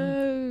Um,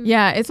 no.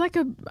 Yeah, it's like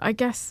I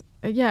guess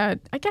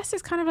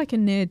it's kind of like a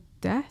near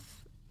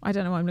death. I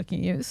don't know why I'm looking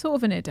at you. It's sort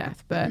of a near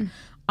death, but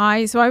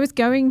I was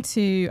driving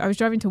to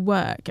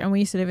work, and we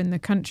used to live in the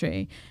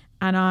country,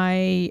 and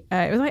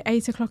it was like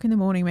 8 o'clock in the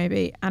morning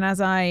maybe, and as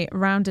I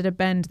rounded a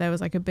bend, there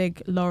was like a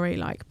big lorry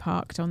like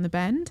parked on the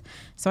bend,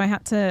 so I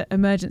had to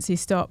emergency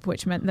stop,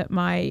 which meant that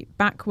my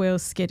back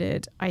wheels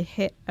skidded. I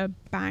hit a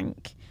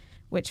bank,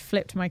 which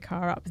flipped my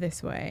car up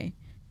this way,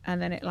 and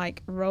then it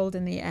like rolled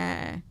in the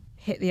air,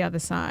 hit the other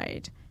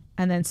side,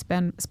 and then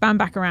span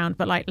back around,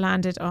 but like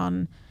landed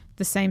on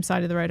the same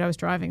side of the road I was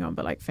driving on,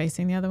 but like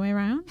facing the other way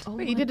around. Oh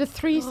Wait, you did a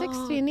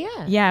 360 in the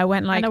air? Yeah, I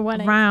went like And a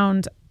 180.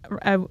 round,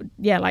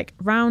 like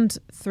round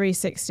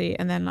 360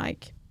 and then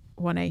like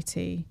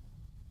 180,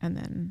 and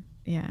then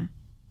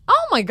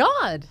Oh my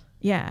God.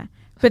 yeah.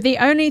 But the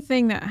only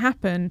thing that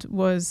happened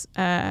was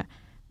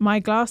my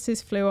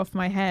glasses flew off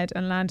my head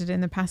and landed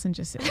in the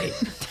passenger seat.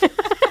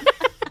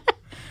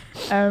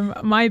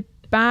 My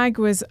bag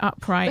was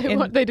upright.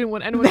 They didn't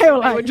want anyone They to were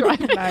know they like, were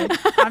driving. no,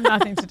 I'm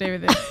nothing to do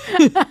with this.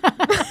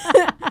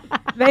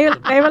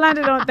 They were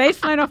landed on. They'd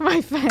flown off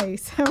my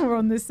face and were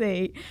on the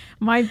seat.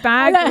 My I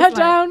bag. let was her like,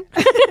 down.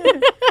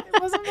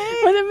 It wasn't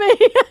me. Wasn't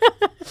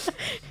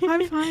me.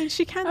 I'm fine.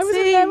 She can't I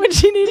wasn't see. there when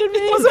she needed me.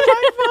 It wasn't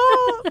my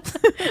fault.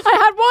 I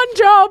had one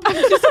job. I'm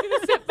just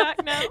gonna sit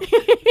back now.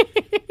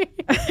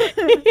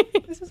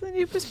 This is a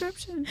new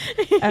prescription.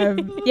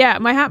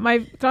 My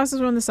glasses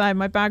were on the side.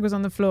 My bag was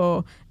on the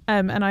floor,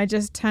 and I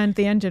just turned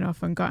the engine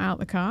off and got out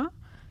the car.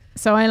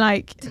 So I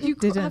like Did you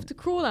didn't. have to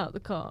crawl out the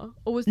car,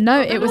 or was the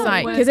No, car it was the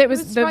like way- because it was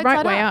It's the right right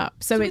side way up.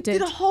 up, so it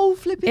did. a whole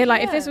flipping. It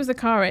like if this was a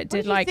car, it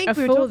did like a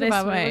full this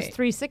It was way.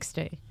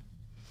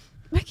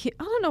 Mickey,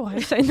 I don't know why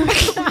I'm saying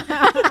that.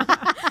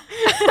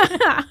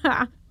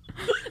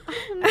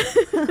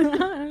 I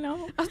don't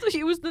know. I thought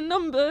it was the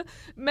number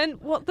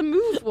meant what the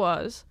move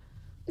was.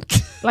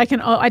 Like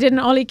I did an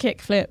ollie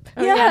kick flip.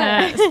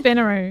 Yeah.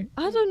 Spinneroo.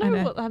 I don't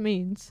know what that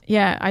means.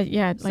 Yeah,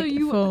 So like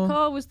the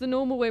car was the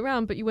normal way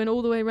round, but you went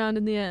all the way around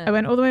in the air. I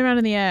went all the way around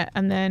in the air,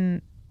 and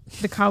then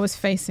the car was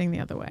facing the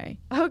other way.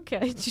 Okay,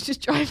 did you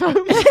just drive home?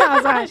 I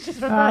was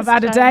like, I've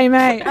had a day,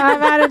 mate.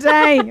 I've had a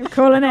day. I'm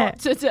calling it.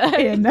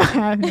 Today. Yeah,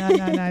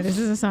 no. This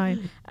is a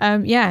sign.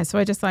 So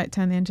I just like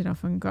turned the engine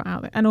off and got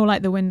out there, and all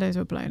like the windows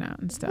were blown out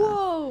and stuff.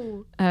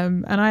 Whoa.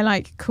 And I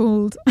like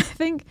called. I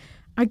think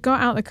I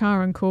got out the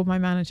car and called my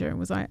manager and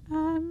was like,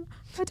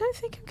 I don't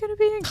think I'm going to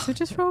be in, so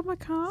just rolled my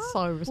car.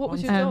 So responsible. What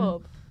was your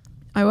job?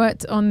 I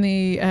worked on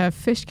the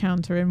fish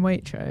counter in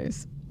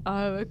Waitrose.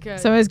 Oh, okay.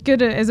 So it's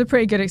a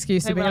pretty good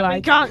excuse to be like,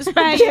 we can't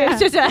spare you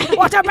today.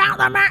 What about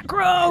the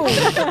mackerel?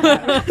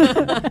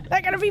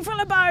 They're going to be full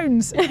of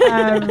bones.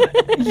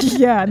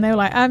 Yeah, and they were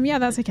like, yeah,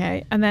 that's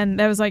okay. And then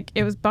there was like,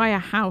 it was by a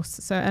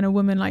house, and a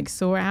woman like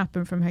saw it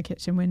happen from her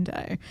kitchen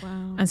window.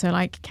 Wow. And so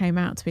like came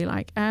out to be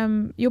like,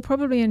 you're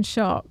probably in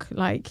shock.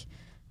 Like,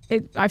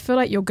 I feel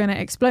like you're going to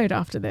explode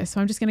after this,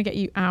 so I'm just going to get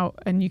you out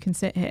and you can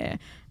sit here.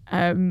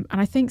 And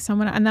I think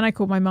and then I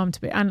called my mum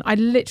and I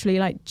literally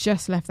like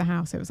just left the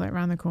house. It was like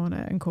around the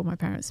corner, and called my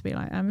parents to be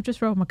like, I just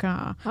rolled my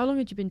car. How long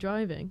had you been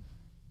driving?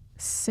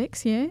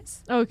 6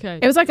 years. Okay.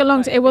 It was like a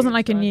long, it wasn't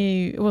like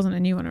it wasn't a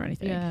new one or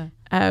anything. Yeah.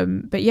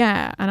 But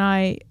yeah,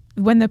 and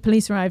when the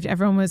police arrived,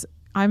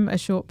 I'm a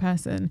short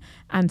person.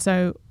 And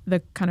so the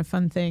kind of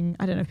fun thing,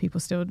 I don't know if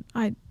people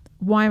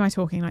why am I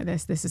talking like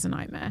this? This is a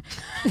nightmare.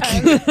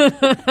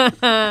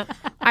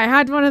 I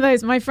had one of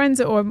those, my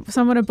friends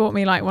someone had bought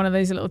me like one of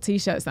those little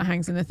t-shirts that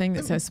hangs in the thing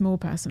that says small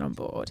person on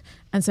board.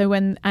 And so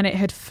and it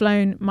had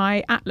flown,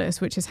 my Atlas,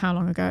 which is how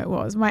long ago it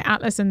was, my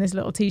Atlas and this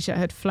little t-shirt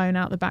had flown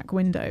out the back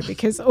window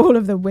because all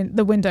of the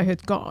window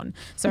had gone.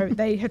 So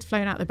they had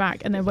flown out the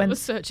back. And then when I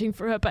was searching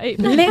for her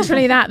baby.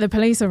 Literally the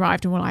police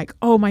arrived and were like,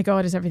 oh my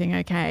God, is everything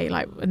okay?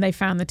 Like, and they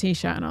found the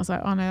t-shirt and I was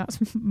like, oh no,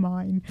 that's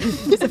mine.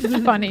 It's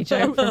a funny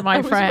joke from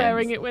my friend.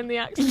 Wearing it when the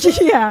accident.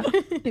 Yeah,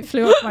 it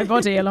flew off my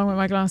body along with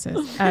my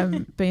glasses.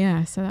 But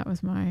yeah, so that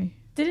was my.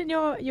 Didn't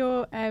your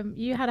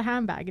you had a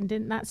handbag, and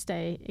didn't that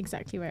stay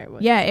exactly where it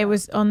was? Yeah, it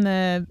was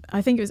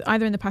I think it was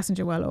either in the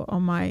passenger well or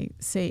on my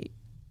seat.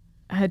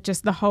 I had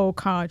just the whole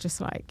car,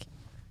 just like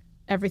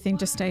everything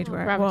just stayed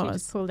where Gravity it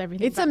was. just pulled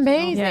everything. It's back to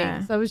normal. amazing.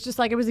 Yeah. So it was just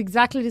like, it was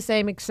exactly the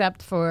same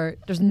except for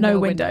there's No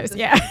windows.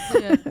 Yeah,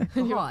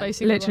 You're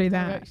facing the literally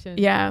wrong that. direction.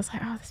 Yeah, I was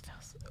like, oh, this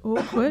feels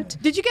awkward.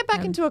 Did you get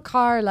back into a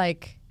car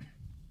like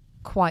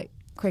quite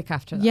quick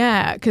after that?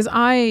 Yeah, because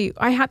I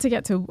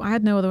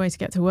had no other way to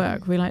get to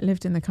work. We like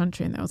lived in the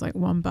country, and there was like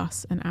one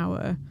bus an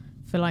hour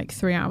for like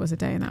 3 hours a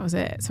day, and that was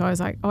it. So I was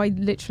like, I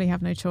literally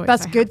have no choice.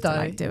 That's I good have to, though.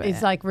 like, do it.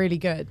 It's like really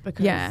good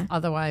because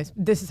otherwise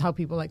this is how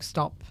people like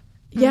stop.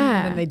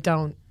 Yeah. And they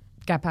don't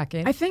get back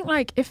in. I think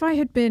like if I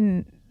had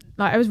been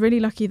like, I was really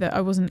lucky that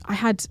I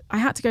had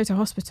to go to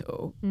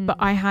hospital, but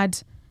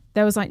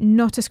there was like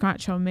not a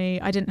scratch on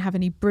me. I didn't have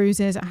any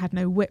bruises. I had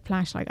no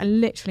whiplash. Like I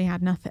literally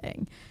had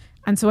nothing.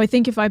 And so I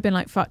think if I'd been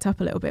like fucked up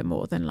a little bit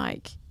more, then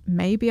like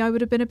maybe I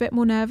would have been a bit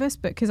more nervous.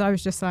 But because I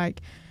was just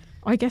like,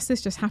 I guess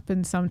this just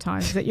happens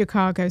sometimes that your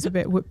car goes a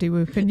bit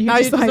whoop-de-whoop and now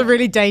you're just a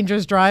really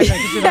dangerous driver.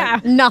 Yeah.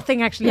 Like,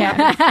 nothing actually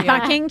happens to you.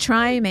 Fucking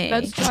try me.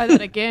 Let's try that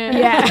again.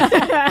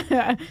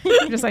 Yeah.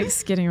 Just like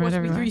skidding around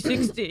Watch me everywhere.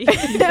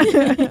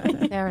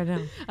 360. There I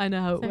know. I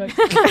know how it works.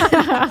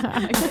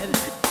 I get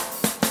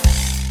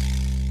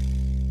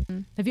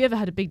it. Have you ever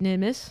had a big near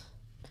miss?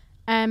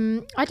 I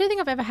don't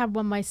think I've ever had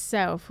one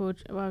myself. I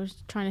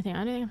was trying to think.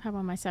 I don't think I've had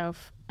one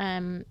myself.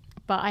 But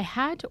I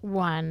had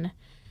one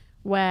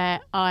where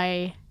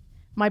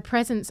my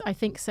presence, I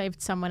think,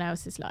 saved someone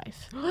else's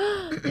life.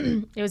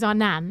 It was our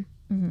nan.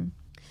 Mm-hmm.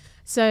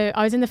 So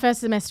I was in the first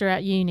semester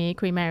at uni,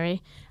 Queen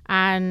Mary,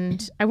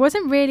 and I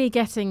wasn't really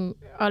getting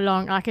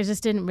along. Like I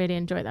just didn't really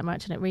enjoy it that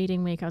much. And at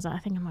reading week, I was like, I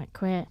think I might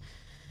quit.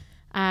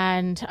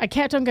 And I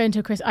kept on going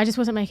to Christmas. I just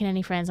wasn't making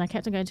any friends. I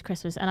kept on going to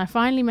Christmas, and I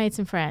finally made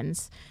some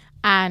friends.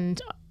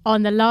 And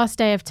on the last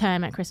day of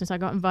term at Christmas, I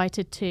got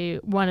invited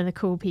to one of the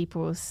cool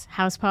people's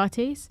house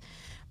parties.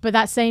 But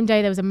that same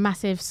day, there was a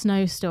massive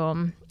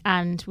snowstorm,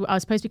 and I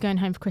was supposed to be going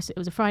home for Christmas. It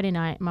was a Friday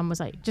night. Mum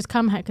was like, just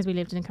come home, because we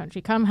lived in the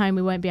country. Come home.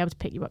 We won't be able to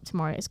pick you up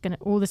tomorrow.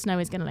 All the snow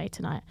is going to lay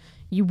tonight.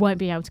 You won't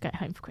be able to get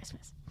home for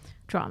Christmas.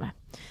 Drama.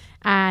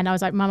 And I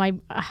was like,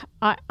 Mum,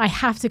 I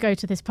have to go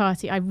to this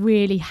party. I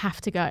really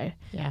have to go.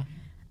 Yeah.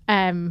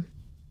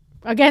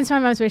 Against my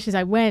mum's wishes,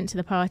 I went to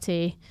the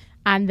party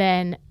and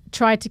then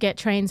tried to get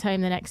trains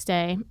home the next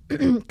day.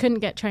 Couldn't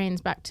get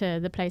trains back to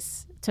the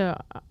place, to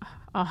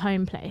our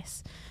home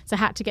place. So I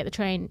had to get the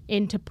train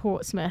into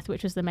Portsmouth,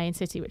 which was the main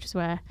city, which is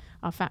where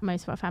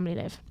most of our family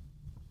live.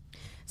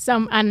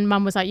 And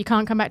Mum was like, you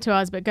can't come back to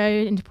ours, but go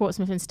into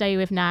Portsmouth and stay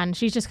with Nan.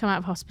 She's just come out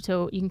of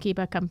hospital. You can keep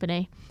her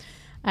company.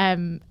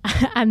 And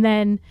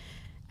then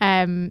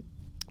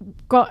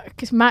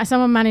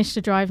someone managed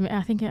to drive me.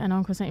 I think an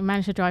uncle or something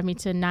managed to drive me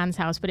to Nan's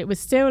house, but it was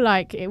still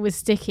like, it was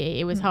sticky.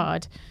 It was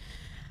hard.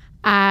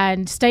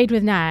 And stayed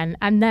with Nan.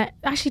 And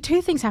actually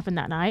 2 things happened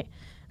that night.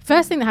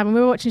 First thing that happened,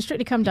 we were watching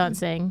Strictly Come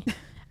Dancing.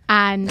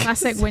 And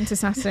classic winter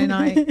Saturday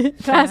night.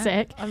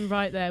 Classic. I'm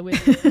right there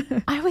with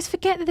you. I always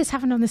forget that this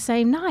happened on the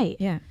same night.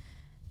 Yeah.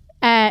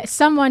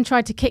 Someone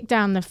tried to kick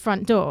down the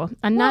front door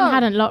and Nan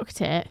hadn't locked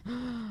it.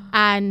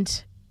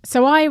 And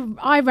so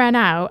I ran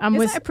out and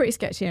Is that a pretty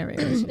sketchy area?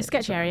 a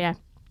sketchy area.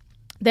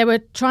 They were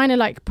trying to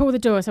like pull the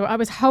door. So I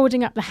was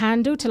holding up the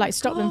handle to like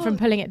stop them from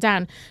pulling it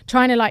down,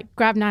 trying to like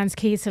grab Nan's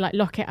keys to like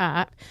lock it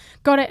up.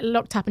 Got it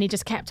locked up and he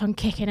just kept on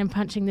kicking and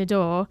punching the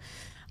door.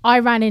 I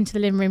ran into the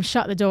living room,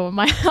 shut the door.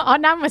 Our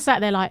Nan was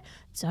sat there like,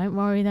 don't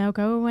worry, they'll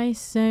go away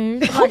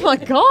soon. Oh my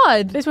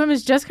God. This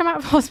woman's just come out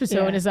of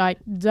hospital and is like,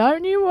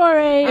 don't you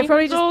worry. I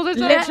probably just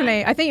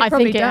literally, I think it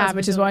probably does, happens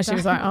which is why she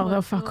was like, oh,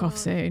 they'll fuck off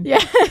soon.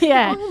 Yeah,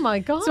 yeah. Oh my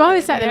God. So I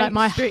was sat there like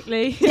my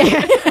Strictly.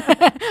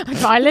 I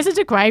try and listen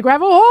to Craig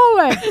Revel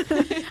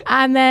Horwood.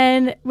 And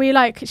then we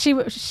like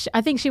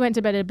I think she went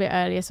to bed a bit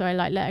earlier, so I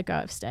like let her go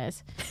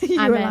upstairs. You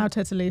And then- allowed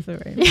her to leave the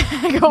room.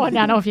 Go on,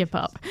 Nan, off your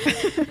pop. See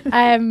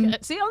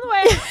you on the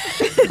way.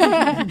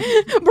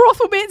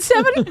 Brothel bit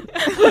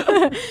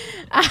 7.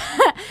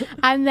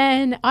 And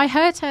then I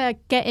heard her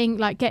getting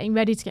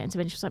ready to get into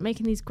bed. She was like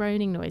making these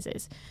groaning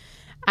noises,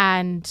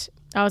 and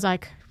I was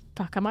like,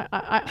 "Fuck!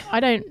 I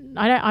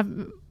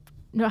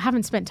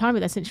haven't spent time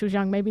with her since she was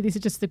young. Maybe these are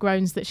just the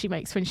groans that she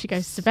makes when she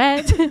goes to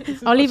bed.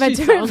 I'll leave her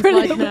to it for a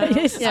little bit."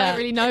 I don't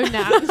really know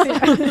now.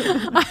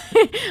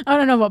 I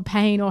don't know what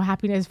pain or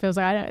happiness feels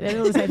like. I don't. They're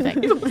all the same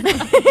thing.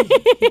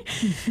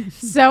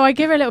 So I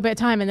give her a little bit of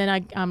time, and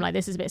then I'm like,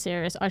 "This is a bit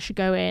serious. I should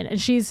go in."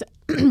 And she's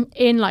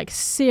in like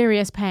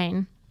serious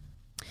pain,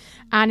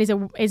 and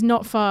is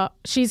not far.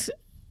 I'm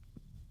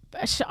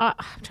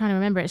trying to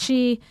remember it.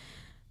 She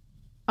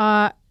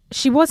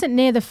wasn't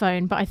near the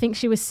phone, but I think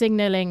she was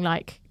signaling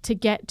like to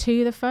get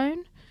to the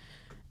phone.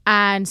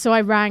 And so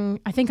I rang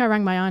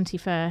my auntie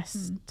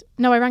first.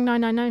 No, I rang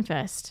 999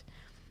 first.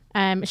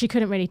 She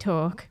couldn't really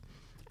talk.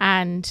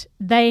 And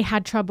they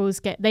had troubles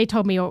they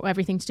told me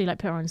everything to do, like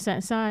put her on a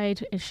certain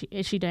side.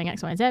 Is she doing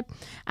X, Y, and Z?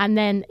 And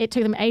then it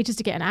took them ages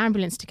to get an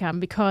ambulance to come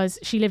because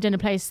she lived in a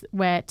place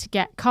where to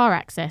get car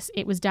access,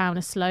 it was down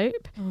a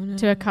slope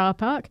to a car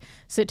park.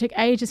 So it took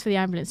ages for the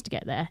ambulance to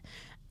get there.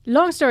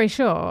 Long story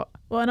short.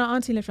 Well, and our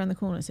auntie lived around the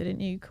corner, so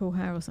didn't you call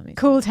her or something?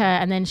 Called her,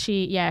 and then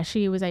she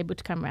was able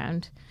to come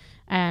round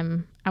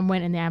and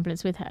went in the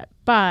ambulance with her.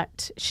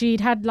 But she'd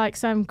had like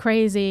some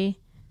crazy,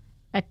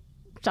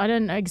 I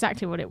don't know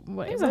exactly what it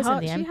was in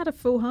the end. She had a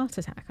full heart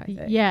attack, I think.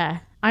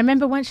 Yeah. I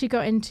remember when she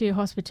got into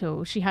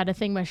hospital, she had a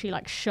thing where she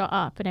like shot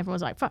up and everyone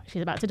was like, fuck,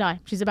 she's about to die.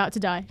 She's about to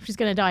die. She's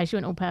going to die. She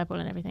went all purple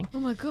and everything. Oh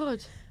my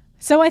God.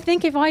 So I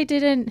think if I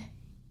didn't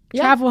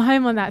travel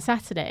home on that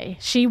Saturday,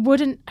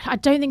 I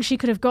don't think she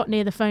could have got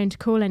near the phone to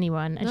call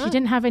anyone. And she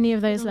didn't have any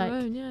of those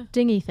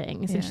dingy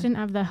things. And she didn't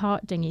have the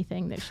heart dingy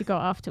thing that she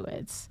got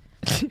afterwards.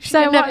 She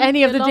didn't have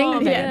any of the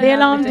dingy things. The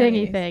alarm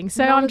dingy thing.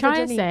 So I'm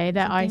trying to say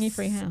that I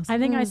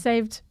think I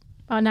saved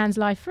our Nan's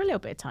life for a little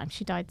bit of time.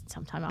 She died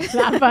sometime after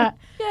that, but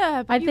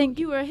I think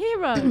you were a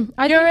hero. I think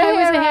I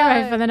was a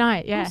hero for the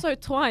night. Yeah. Also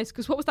twice,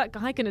 because what was that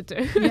guy gonna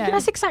do? Yeah,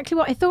 that's exactly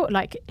what I thought.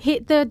 Like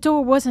the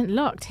door wasn't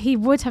locked. He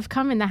would have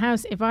come in the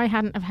house if I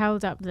hadn't have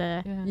held up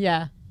the.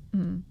 Yeah.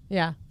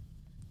 Yeah.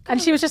 And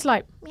she was just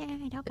like, yeah,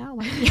 don't go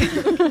away.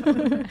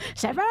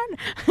 7.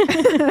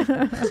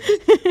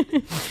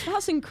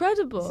 That's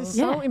incredible. This is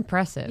so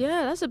impressive.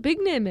 Yeah, that's a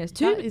big near miss.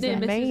 2 near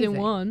misses in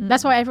one.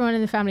 That's why everyone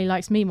in the family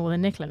likes me more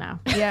than Nicola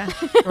now. Yeah.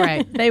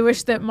 Right. They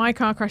wish that my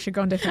car crash had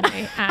gone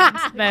differently, and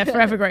they're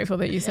forever grateful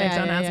that you saved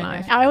our Nan's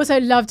life. I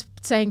also loved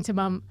saying to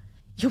Mum,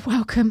 "You're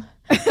welcome.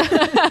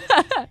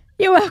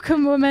 You're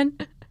welcome, woman."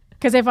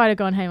 Because if I'd have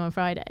gone home on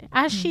Friday,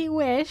 as she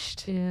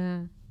wished,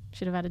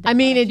 should have had a day. I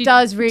mean, it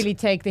does really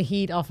take the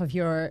heat off of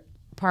your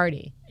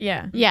party.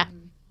 Yeah. Yeah.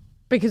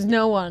 Because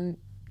no one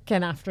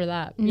can after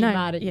that be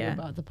mad at you Yeah.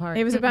 about the party.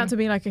 It was about to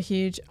be like a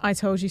huge, I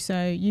told you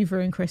so, you've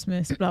ruined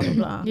Christmas, blah, blah,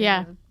 blah.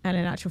 Yeah. And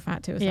in actual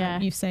fact, it was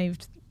like, you've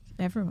saved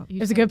everyone. It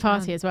was a good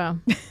party as well.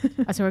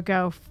 I saw a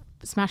girl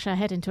smash her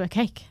head into a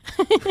cake.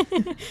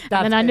 And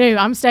then I knew,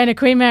 I'm staying at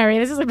Queen Mary.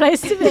 This is the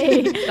place to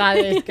be. That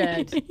is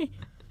good.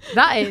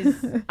 That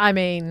is, I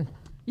mean...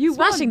 You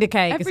smashing the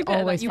cake every is day,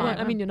 always fun.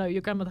 I mean,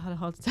 your grandmother had a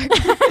heart attack.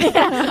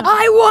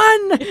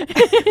 I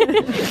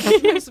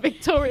won! Most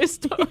victorious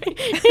story.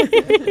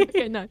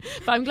 Okay, no,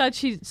 but I'm glad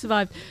she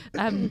survived.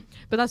 But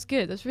that's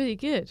good. That's really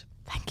good.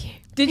 Thank you.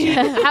 Did you?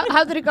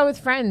 How did it go with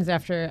friends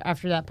after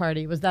that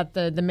party? Was that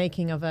the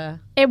making of a?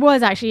 It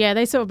was actually, yeah.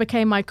 They sort of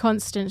became my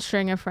constant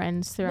string of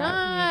friends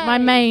throughout. My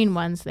main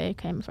ones they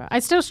came from. I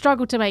still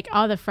struggled to make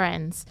other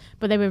friends,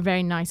 but they were a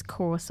very nice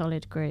core,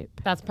 solid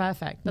group. That's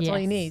perfect. That's all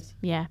you need.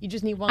 Yeah, you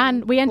just need one.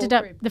 And we ended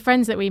up group. the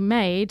friends that we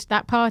made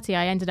that party.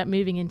 I ended up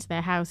moving into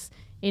their house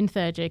in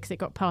third year because it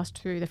got passed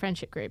through the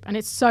friendship group, and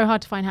it's so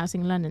hard to find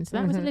housing in London. So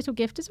that was a little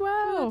gift as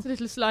well. That's a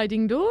little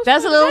sliding door.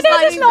 That's a little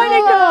sliding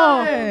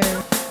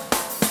door.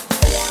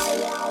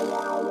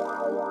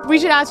 We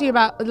should ask you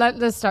about.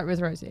 Let's start with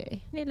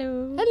Rosie.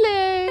 Hello.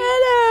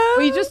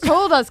 Well, you just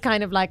told us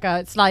kind of like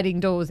a sliding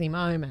doorsy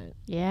moment.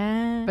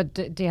 Yeah. But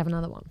do you have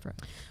another one for us?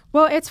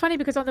 Well, it's funny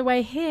because on the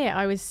way here,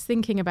 I was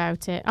thinking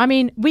about it. I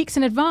mean, weeks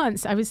in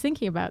advance, I was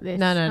thinking about this.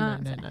 No.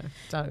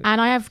 Don't.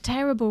 And I have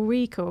terrible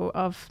recall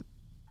of.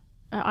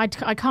 I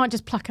can't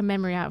just pluck a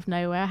memory out of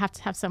nowhere. I have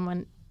to have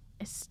someone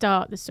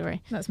start the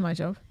story. That's my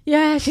job.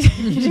 Yeah,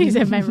 she's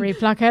a memory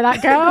plucker,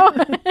 that girl.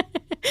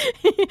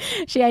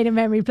 She ain't a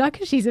memory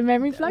plucker. She's a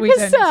memory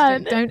plucker,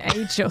 son. Don't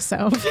age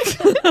yourself.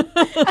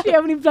 She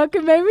only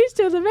plucking memories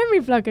till the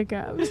memory plucker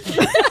comes.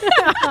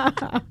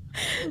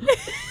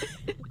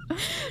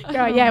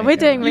 God, yeah, we're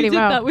doing really you did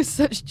well. that with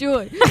such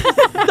joy.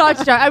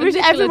 Such joy. I wish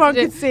Nicola everyone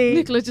did could it. see.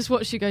 Nicola just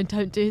watched you going,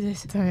 don't do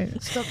this.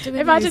 Don't. Stop doing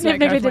Imagine this. if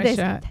Nicola did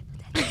this.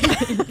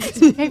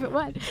 It's my favourite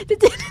one.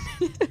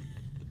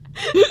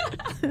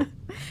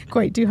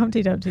 Wait, do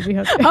Humpty Dumpty.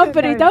 Do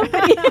Humpty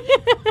Dumpty.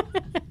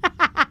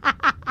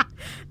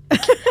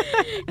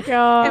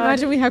 God.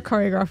 Imagine we have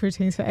choreographed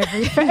routines for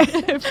every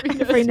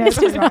note.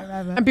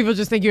 And people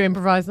just think you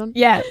improvise them.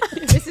 Yeah,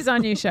 this is our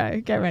new show.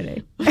 Get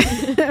ready.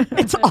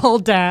 It's all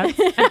dance.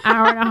 An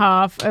hour and a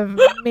half of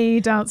me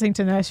dancing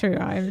to nursery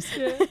rhymes.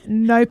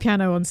 No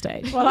piano on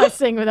stage. While I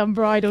sing with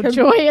unbridled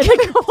joy in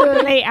the corner.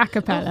 Complete a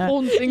cappella.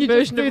 Haunting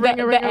version of Ring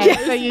a Ring.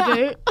 So you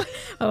do.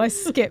 Oh, I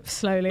skip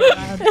slowly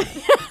around.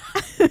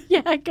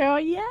 Yeah, girl,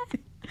 yeah.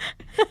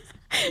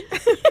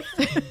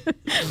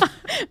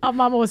 Our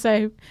mum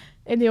also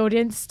in the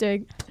audience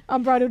doing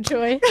unbridled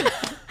joy.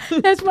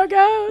 There's my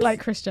girls.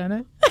 Like Kris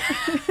Jenner.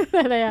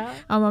 There they are.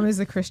 Our mum is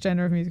the Kris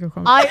Jenner of musical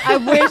comedy. I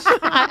wish.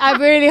 I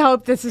really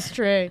hope this is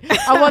true.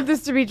 I want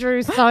this to be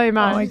true so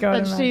much. Oh my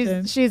God, that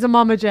imagine. she's a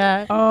mama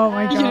Jet. Oh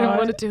my God. You didn't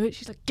want to do it.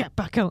 She's like, get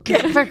back out.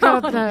 Get back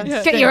up there.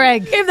 Get your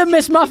egg. Give them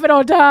Miss Muffin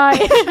or die.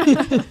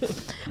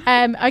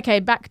 Okay,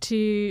 back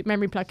to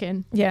memory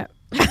plucking. Yeah.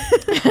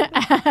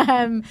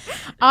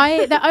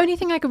 The only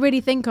thing I could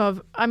really think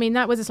of, I mean,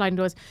 that was a sliding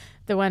doors,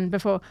 the one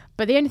before,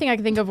 but the only thing I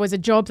could think of was a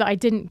job that I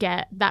didn't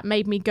get that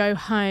made me go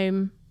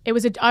home. I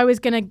was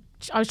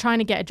trying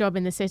to get a job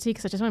in the city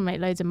because I just want to make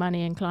loads of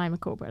money and climb a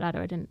corporate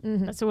ladder. I didn't.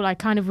 Mm-hmm. That's all I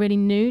kind of really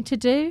knew to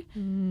do.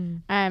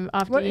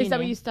 After What uni. is that?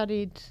 What you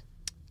studied?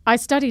 I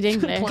studied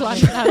English.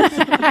 Climbing.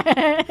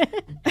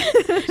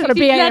 Got a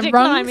BA in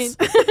rungs.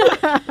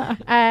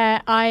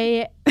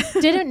 I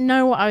didn't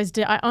know what I was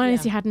doing. I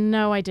honestly had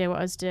no idea what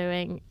I was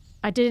doing.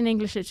 I did an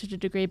English literature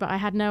degree, but I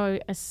had no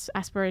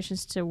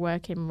aspirations to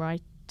work in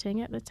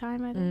writing at the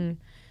time, I think.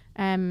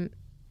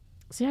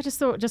 So yeah, I just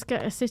thought, just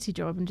get a city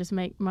job and just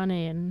make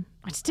money. And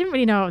I just didn't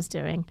really know what I was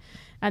doing.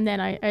 And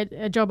then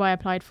a job I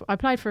applied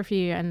for a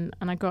few, and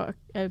I got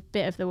a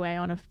bit of the way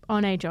on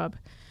a job.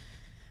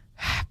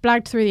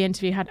 Blagged through the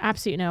interview, had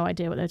absolutely no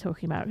idea what they were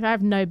talking about. I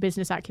have no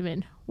business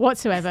acumen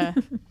whatsoever.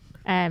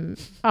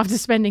 After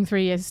spending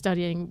 3 years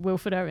studying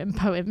Wilfred Owen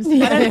poems,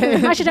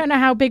 I actually don't know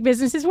how big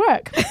businesses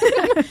work.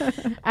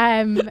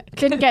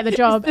 Didn't get the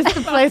job. This is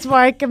the place where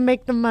I can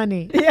make the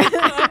money.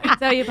 I can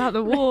tell you about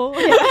the war.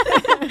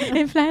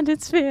 In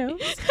Flanders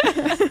Fields.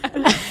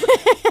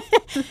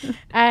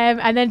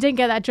 And then didn't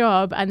get that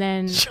job, and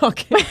then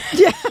Shocking.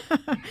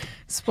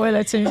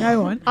 Spoiler to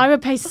no one. I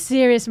would pay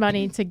serious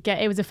money to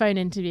get. It was a phone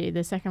interview.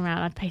 The second round,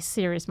 I'd pay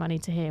serious money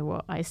to hear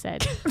what I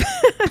said.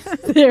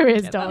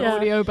 Serious dollars.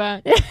 Audio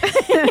back. Put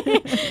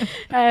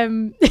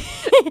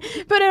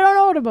it on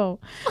Audible.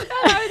 No,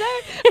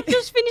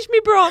 just finished me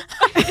broth.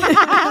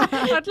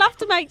 I'd love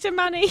to make some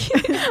money.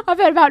 I've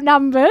heard about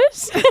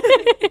numbers.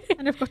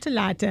 And I've got a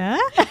ladder.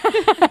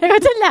 I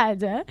got a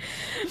ladder.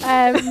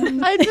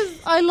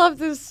 I love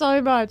this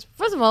so much.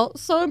 First of all,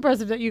 so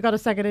impressive that you got a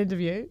second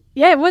interview.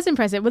 Yeah, it was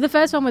impressive. Well, the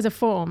first one was a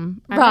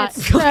form. Right.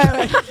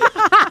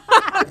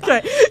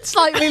 Okay.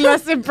 Slightly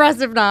less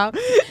impressive now.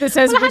 That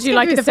says, Well, would you it has to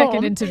like be a the second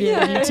form. interview?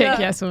 And you tick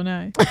yes or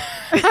no.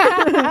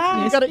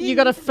 You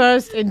got a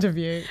first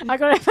interview. I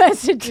got a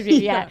first interview,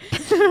 yeah.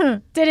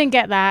 Didn't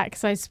get that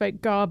because I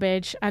spoke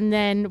garbage, and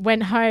then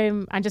went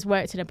home and just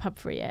worked in a pub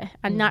for a year.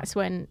 And that's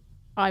when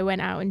I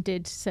went out and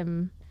did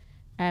some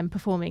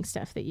performing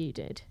stuff that you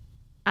did.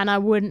 And I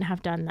wouldn't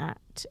have done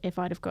that if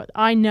I got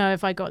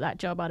that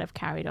job, I'd have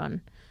carried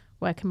on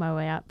working my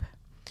way up.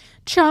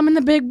 Charming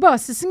the big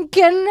bosses and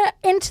getting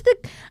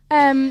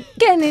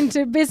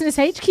into business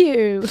HQ,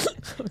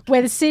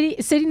 where the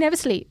city never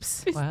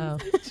sleeps. Wow.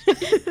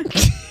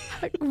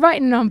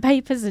 Writing on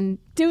papers and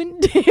doing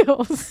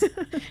deals.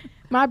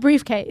 My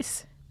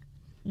briefcase.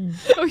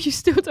 Oh, you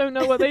still don't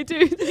know what they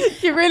do.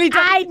 You really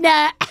don't. I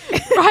know.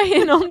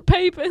 Writing on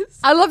papers.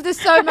 I love this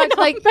so much.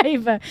 Like,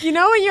 Paper. you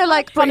know, when you're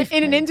like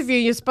in an interview,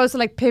 you're supposed to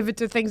like pivot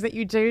to things that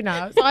you do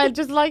now. So I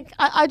just like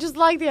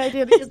the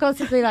idea that you're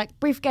constantly like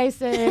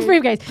briefcases.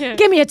 Briefcase. Yeah.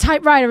 Give me a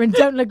typewriter and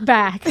don't look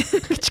back. They're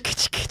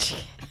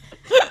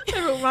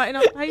all writing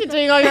on You're paper.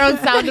 doing all your own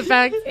sound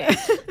effects.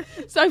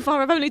 So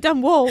far, I've only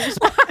done walls.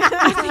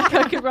 I think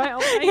I could write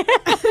on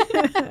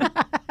paper.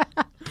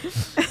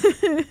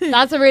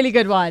 That's a really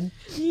good one.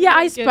 Yeah,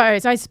 I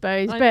suppose. I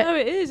But know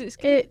it is. It's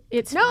good.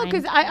 it's No, fine.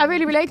 because I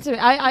really relate to it.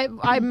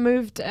 I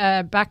moved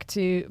back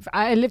to.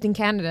 I lived in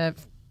Canada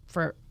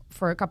for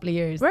a couple of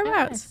years.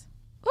 Whereabouts?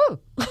 Oh,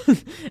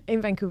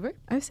 in Vancouver.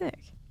 Oh, sick.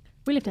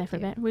 We lived there for a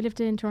bit. We lived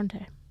in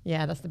Toronto.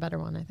 Yeah, that's the better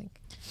one, I think.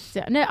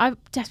 So, no, I'm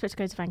desperate to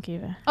go to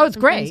Vancouver. Oh, it's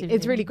Some great. friends with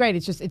It's me. really great.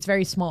 It's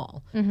very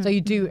small. So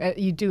you do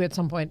at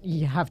some point.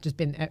 You have just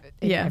been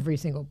in every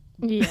single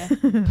Yeah.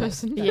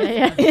 person.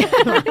 yeah.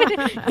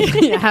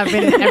 you have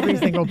been in every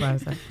single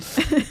person.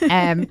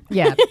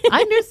 Yeah,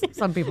 I knew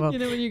some people You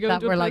know when you go that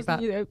to a were like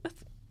person, that. you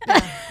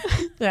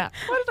know, Yeah,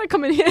 why did I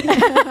come in here?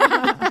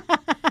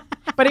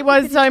 but it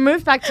was. So I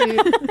moved back to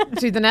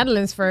the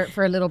Netherlands for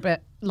a little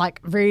bit, like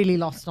really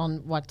lost on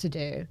what to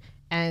do,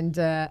 and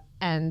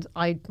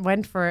I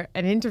went for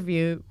an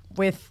interview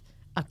with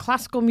a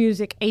classical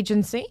music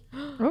agency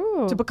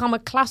Oh, to become a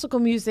classical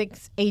music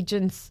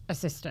agent's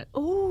assistant.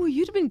 Oh,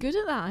 you'd have been good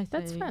at that, I think.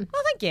 that's fun.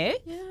 Oh, thank you.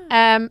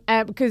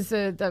 Yeah. Because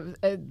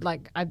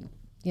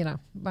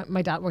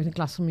my dad worked in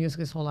classical music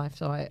his whole life,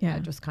 so I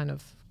just kind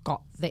of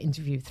got the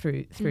interview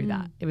through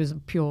that. It was a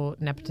pure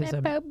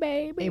nepotism. Nepo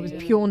baby. It was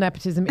pure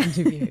nepotism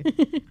interview,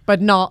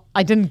 but not.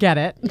 I didn't get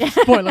it.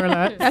 Spoiler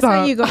alert. That's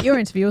how you got your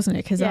interview, wasn't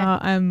it? Because Yeah.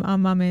 our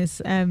mum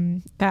is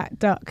that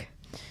duck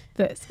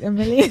that's a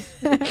million.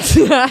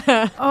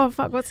 Oh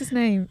fuck, what's his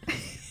name?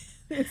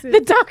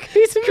 The duck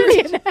who's a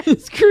millionaire.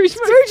 Scrooge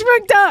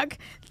McDuck.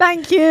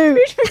 Thank you.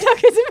 Scrooge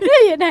McDuck is a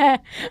millionaire.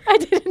 I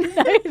didn't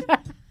know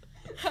that.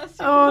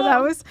 Oh,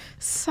 that was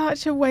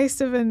such a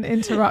waste of an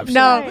interruption.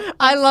 No,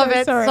 I love so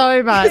it sorry.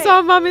 so much. Because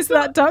our mum is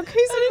that duck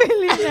who's a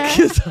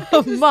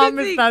millionaire. Mum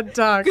is that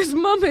dog. Because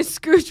Mum is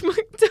Scrooge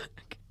McDuck.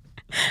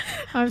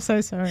 I'm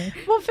so sorry.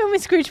 What film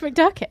is Scrooge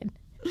McDuck in?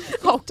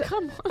 Oh,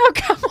 come on. Oh,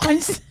 come on.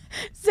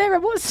 Sarah,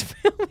 what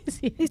film is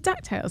he? He's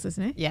DuckTales,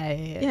 isn't he? Yeah.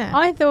 Yeah.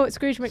 I thought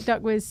Scrooge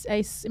McDuck was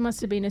it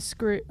must have been a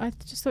Scrooge. I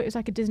just thought it was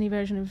like a Disney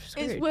version of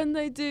Scrooge. It's when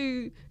they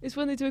do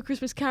a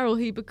Christmas Carol,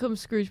 he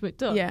becomes Scrooge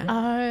McDuck. Yeah.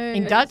 Oh.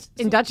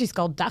 In Dutch, he's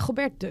called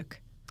Dagobert Duck.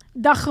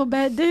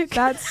 Dagobert Duck.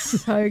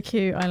 That's so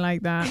cute. I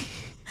like that.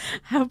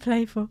 How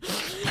playful.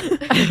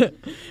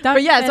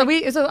 But yeah,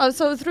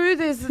 so through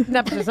this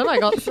nepotism, I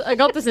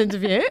got this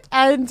interview,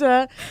 and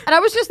I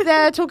was just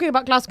there talking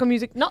about classical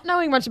music, not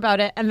knowing much about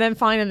it, and then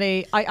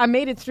finally I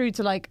made it through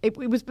to like it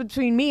was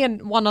between me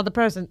and one other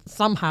person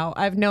somehow.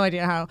 I have no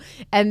idea how,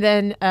 and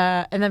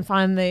then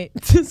finally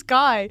this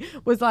guy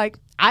was like,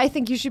 I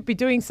think you should be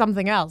doing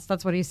something else.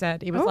 That's what he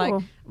said. He was like,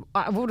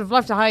 I would have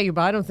loved to hire you,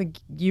 but I don't think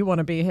you want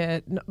to be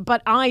here.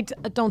 But I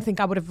don't think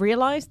I would have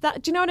realized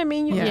that. Do you know what I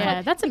mean?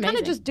 Yeah, that's kind of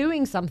amazing. just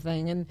doing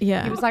something. And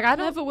Yeah. he was like, I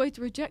don't. Clever way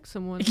to reject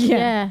someone.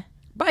 Yeah.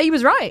 But he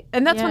was right.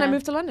 And that's when I Yeah.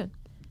 moved to London.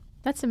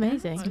 That's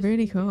amazing. It's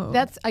really cool.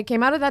 I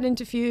came out of that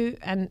interview,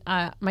 and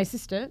my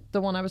sister, the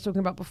one I was talking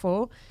about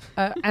before,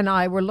 and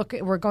I were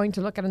going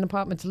to look at an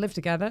apartment to live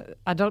together.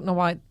 I don't know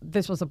why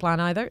this was a plan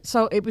either.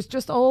 So it was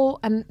just all,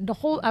 and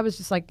I was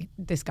just like,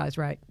 this guy's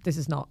right. This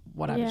is not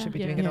what I should be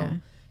doing at all.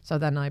 So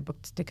then I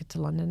booked a ticket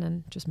to London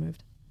and just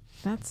moved.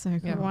 That's so cool.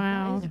 Yeah.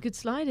 Wow. That is a good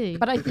slidey.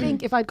 But I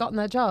think if I'd gotten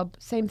that job,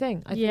 same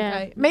thing. I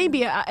think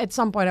maybe at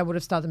some point I would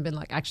have started and been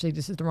like, actually,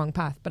 this is the wrong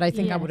path. But I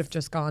think I would have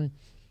just gone,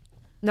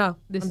 no,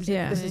 this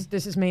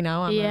is me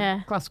now. I'm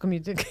a classical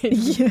music.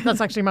 That's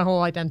actually my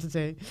whole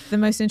identity. The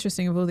most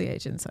interesting of all the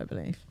agents, I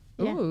believe.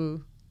 Yeah.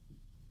 Ooh.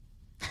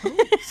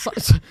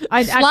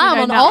 I Slam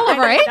on all of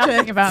our I know nothing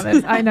agents. about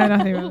this. I know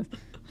nothing about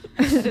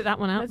this. Edit that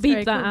one out. That's Beep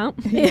very that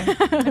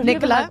cool. out.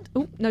 Nicola.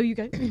 Oh, no, you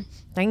go.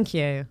 Thank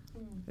you.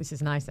 This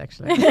is nice,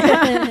 actually.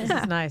 This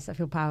is nice. I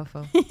feel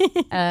powerful.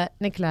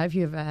 Nicola, have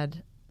you ever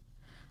had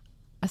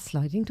a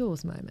sliding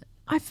doors moment?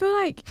 I feel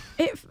like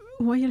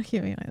why are you looking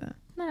at me like that?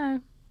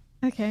 No.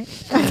 Okay.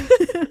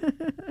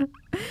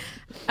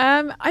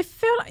 I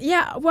feel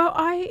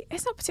like,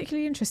 it's not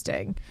particularly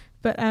interesting,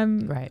 but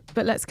Right.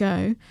 But let's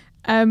go.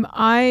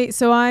 I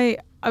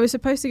was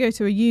supposed to go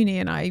to a uni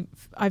and I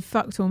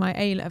fucked all my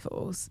A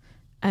levels,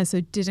 and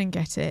so didn't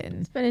get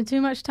in. Spending too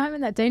much time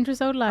in that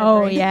dangerous old library.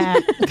 Oh yeah,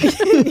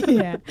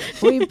 yeah.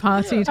 We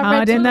partied I hard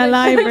read in the all the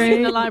library.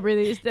 In the library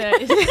these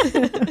days.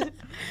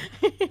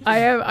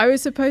 I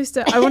was supposed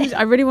to.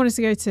 I really wanted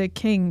to go to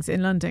King's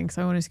in London because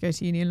I wanted to go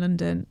to uni in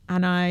London,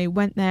 and I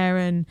went there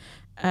and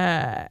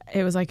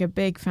it was like a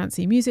big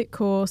fancy music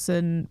course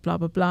and blah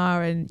blah blah,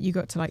 and you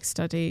got to like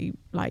study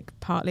like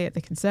partly at the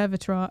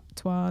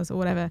conservatoires or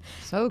whatever.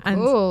 So And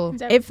cool.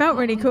 it felt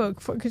really cool.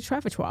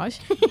 Conservatoire,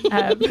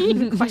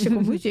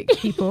 classical music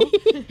people,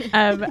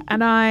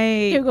 and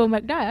I Dougal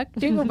McDuck.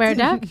 Dougal Bear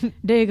Duck.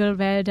 Dougal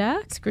Bear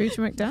Duck. Scrooge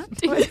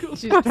McDuck.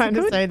 She's trying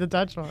to say the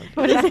Dutch one.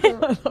 What is it?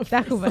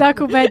 Dagobert.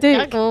 Dougal Bear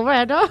Duck. Dougal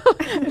Bear Duck.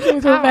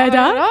 Dougal Bear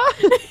Duck.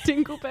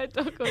 Dingle Bed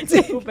Duck or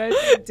Dingle Bed.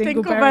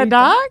 Dingle Bear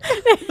Duck.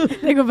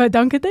 Dougal Bear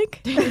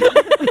Dunkadink.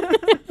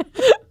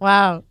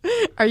 Wow.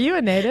 Are you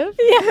a native?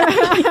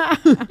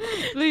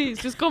 Please,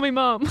 just call me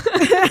Mum.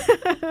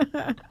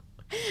 That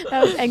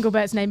was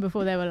Engelbert's name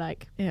before they were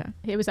like, Yeah.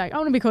 he was like, I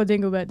want to be called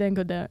Dinglebert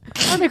Dinglebert.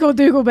 I want to be called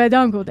Dougal Bear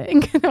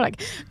Dunkledink. They're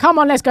like, come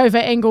on, let's go for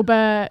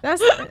Engelbert.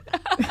 That's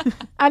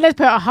And let's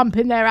put a hump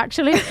in there,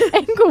 actually.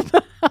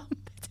 Engelbert hump.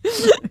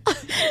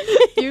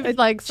 You've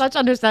like such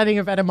understanding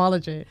of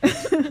etymology.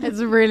 It's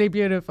really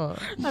beautiful.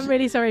 I'm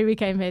really sorry we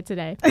came here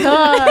today.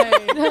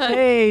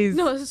 Please.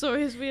 Not as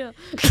sorry as we are.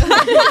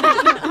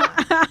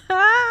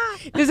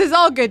 This is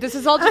all good. This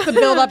is all just the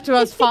build up to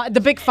us, the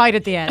big fight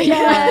at the end.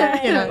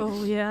 Yeah. You know.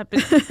 Oh yeah, I've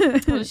been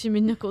polishing my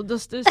knuckle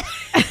dusters.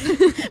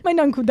 My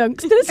Nunkle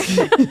Dunksters.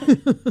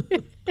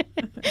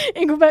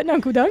 Engelbert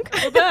Nunkle Dunk.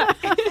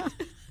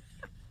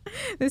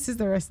 This is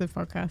the rest of the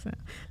podcast now.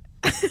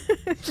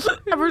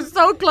 And we're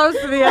so close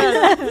to the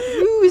end.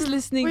 Who is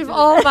listening? We've to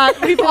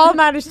all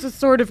managed to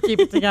sort of keep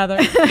it together.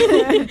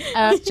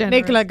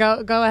 Nicola,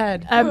 go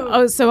ahead.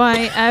 So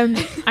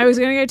I was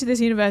going to go to this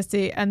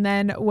university, and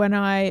then when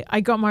I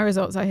got my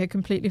results, I had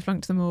completely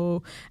flunked them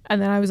all,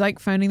 and then I was like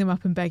phoning them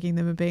up and begging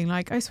them and being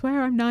like, I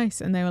swear I'm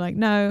nice, and they were like,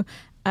 no.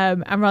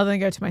 And rather than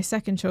go to my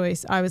second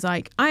choice, I was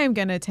like, I am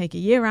going to take a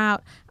year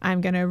out.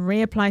 I'm going to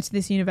reapply to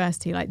this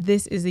university. Like,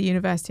 this is the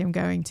university I'm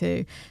going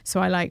to.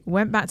 So I like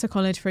went back to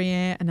college for a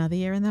year, another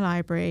year in the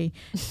library,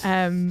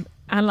 and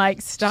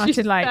like started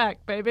She's like,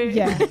 back, baby.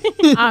 yeah,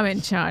 I'm in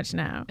charge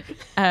now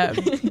of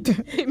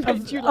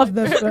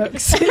the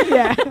books.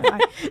 Yeah,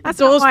 that's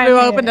Doors not why flew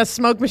I'm open, here. there's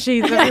smoke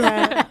machines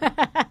everywhere.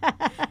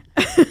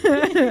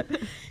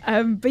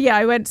 But yeah,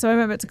 I went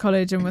back to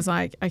college and was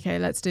like, okay,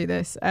 let's do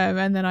this.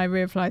 And then I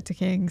reapplied to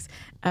King's,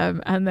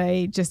 and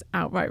they just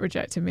outright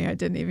rejected me. I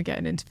didn't even get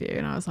an interview,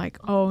 and I was like,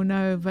 oh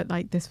no, but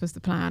like this was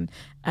the plan.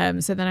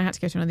 So then I had to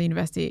go to another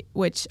university,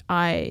 which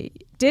I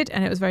did,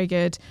 and it was very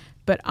good.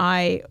 But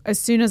as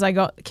soon as I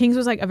got King's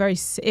was like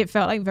it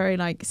felt like very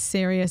like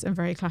serious and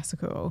very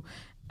classical.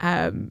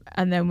 And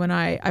then when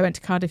I went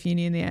to Cardiff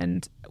Uni in the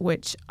end,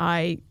 which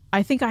I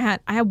think I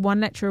had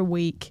one lecture a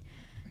week,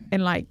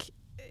 in like.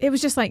 It was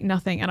just like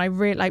nothing, and I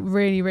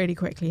really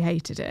quickly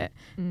hated it.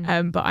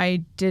 But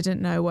I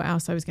didn't know what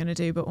else I was going to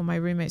do. But all my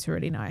roommates were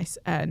really nice,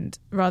 and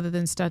rather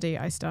than study,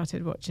 I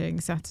started watching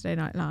Saturday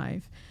Night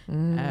Live.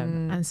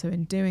 And so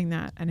in doing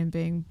that, and in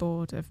being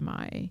bored of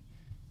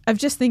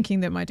just thinking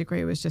that my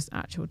degree was just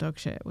actual dog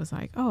shit, was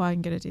like, oh,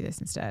 I'm going to do this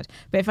instead.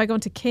 But if I gone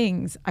to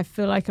King's, I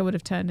feel like I would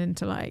have turned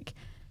into like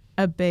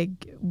a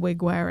big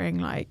wig wearing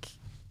like.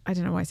 I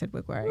don't know why I said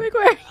wig wearing.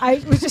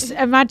 I was just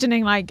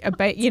imagining like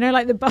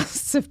like the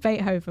busts of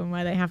Beethoven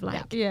where they have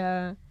like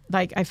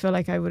like I feel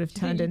like I would have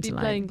turned into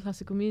like playing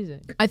classical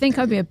music. I think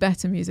I'd be a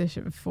better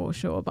musician for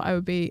sure, but I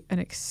would be an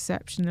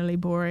exceptionally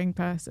boring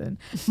person,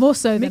 more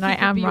so than I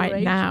am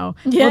right now.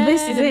 Yeah. Well,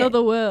 this is In it.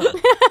 another world.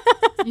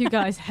 You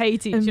guys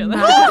hate each other.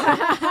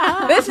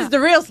 This is the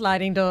real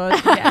sliding doors.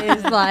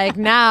 It's like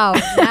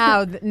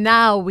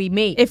now we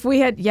meet. If we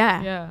had,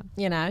 Yeah.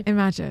 You know,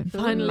 imagine.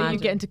 Finally, you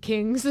get into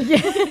King's.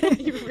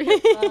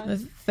 A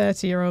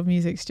 30-year-old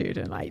music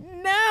student, like,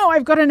 no,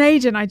 I've got an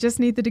agent. I just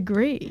need the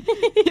degree.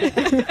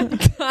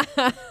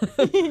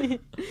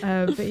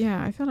 But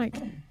yeah, I feel like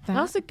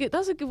That's a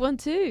good one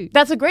too.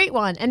 that's a great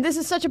one, and this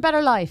is such a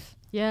better life.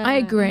 Yeah, I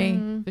agree.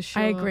 for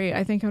sure. I agree.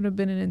 I think I would have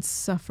been an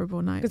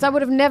insufferable night. Because I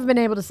would have never been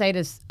able to say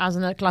this as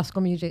a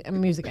classical music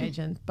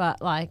agent, but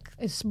like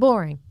it's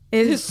boring.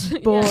 It is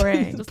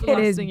boring. That's the It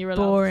last is thing you're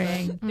allowed to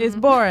say. boring. It's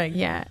boring.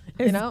 Yeah.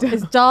 You know,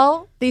 it's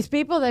dull. These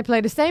people, they play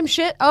the same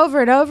shit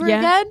over and over Yeah.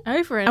 again.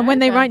 Over And when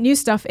they write new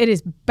stuff, it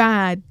is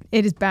bad.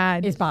 It is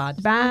bad. It's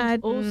bad. Bad.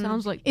 All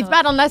sounds like It's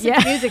that. bad unless Yeah.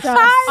 it's music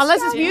unless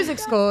it's music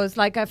scores,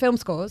 like film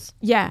scores.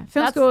 Yeah.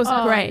 Film That's- scores Oh,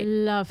 are I great.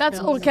 love That's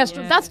films.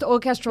 orchestral. Yeah. That's the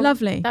orchestral.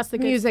 Lovely. That's the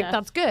good music. stuff.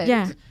 That's good.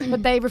 Yeah.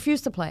 But they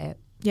refuse to play it.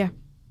 Yeah.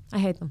 I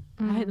hate them.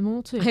 I hate them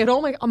all too. I hate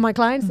all my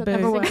clients that Boo.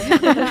 never work.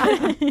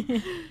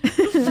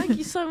 Thank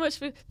you so much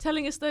for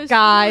telling us those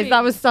Guys, stories.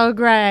 that was so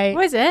great.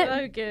 Was it?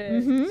 so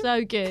good.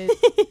 So good.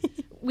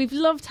 We've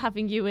loved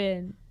having you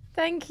in.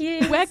 Thank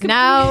you. Where can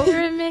Now- Peter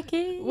and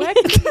Mickey. Where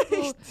can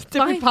people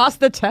Did we pass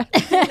the test?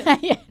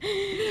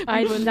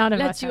 I none of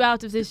let us you have.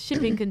 out of this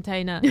shipping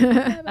container?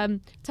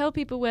 Tell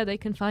people where they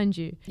can find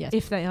you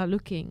if they are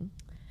looking.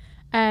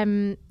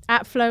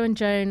 At Flo and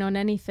Joan on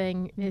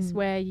anything is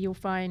where you'll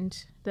find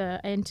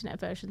the internet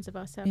versions of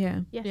ourselves.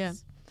 Yeah. Yes. Yeah.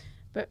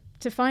 But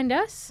to find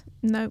us,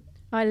 No.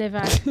 I live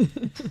at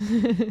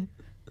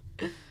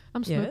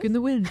I'm Yes? smoking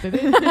the wind, baby.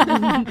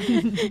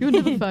 You'll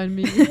never find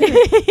me.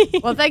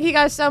 Well, thank you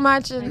guys so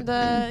much, and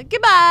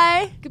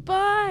goodbye.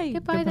 Goodbye.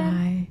 Goodbye then.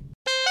 Goodbye.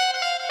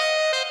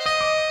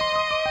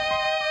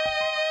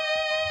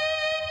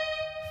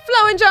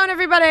 Flo and Joan,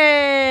 everybody.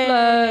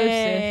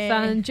 Joseph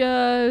and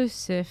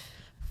Joseph.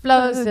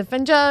 Floseph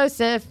and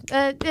Joseph.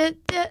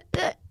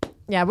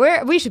 Yeah,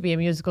 we should be a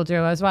musical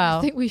duo as well.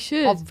 I think we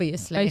should.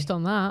 Obviously. Based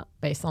on that.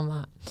 Based on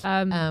that.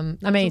 That was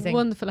Amazing. a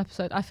wonderful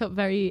episode. I felt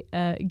very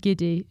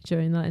giddy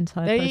during that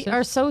entire They process.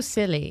 are so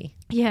silly.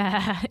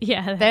 Yeah.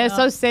 They're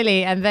so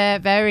silly, and they're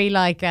very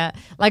like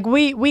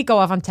we go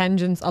off on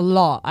tangents a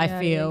lot, I Yeah,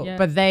 feel. yeah.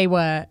 But they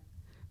were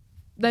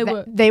They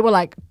were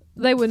like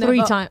They were three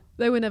never, times.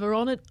 They were never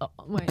on it. Oh,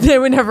 wait. They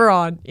were never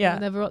on. They were Yeah.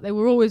 never. They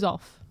were always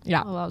off.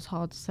 Yeah. Oh, that was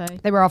hard to say.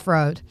 They were off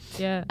road.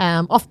 Yeah.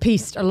 Off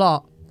piste a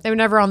lot. They were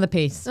never on the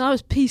piece. And I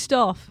was pieced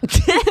off.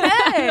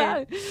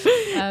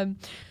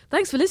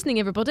 Thanks for listening,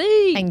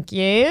 everybody. Thank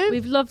you.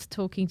 We've loved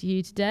talking to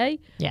you today.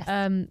 Yes.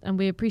 And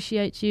we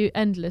appreciate you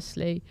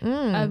endlessly.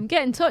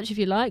 Get in touch if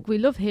you like. We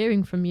love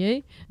hearing from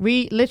you.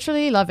 We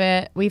literally love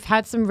it. We've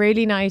had some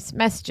really nice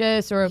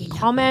messages or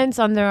comments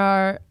under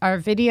our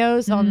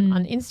videos on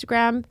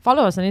Instagram.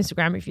 Follow us on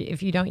Instagram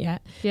if you don't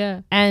yet.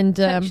 Yeah. And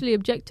sexually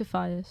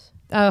objectify us.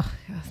 Oh,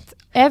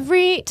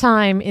 every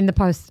time in the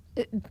post,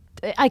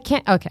 I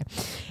can't. Okay.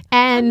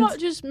 And not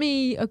just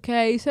me.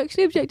 Okay.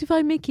 Sexually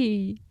objectify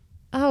Mickey.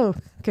 Oh,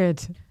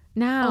 good.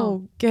 Now.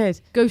 Oh,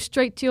 good. Go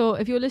straight to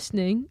if you're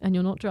listening and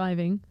you're not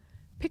driving,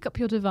 pick up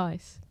your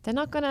device. They're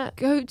not going to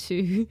go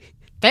to.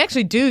 They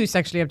actually do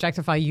sexually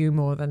objectify you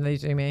more than they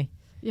do me.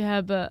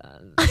 Yeah, but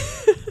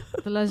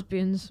the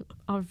lesbians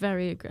are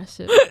very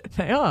aggressive.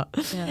 They are.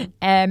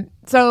 Yeah.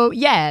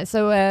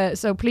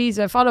 So please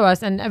follow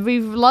us, and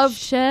we've loved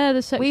share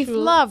the sexual. We've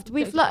loved.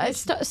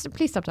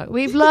 Please stop talking.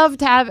 We've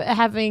loved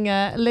having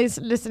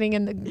listening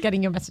and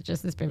getting your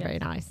messages. It's been very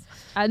nice.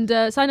 And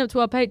sign up to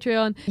our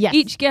Patreon. Yes.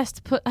 Each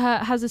guest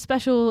has a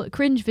special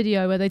cringe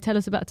video where they tell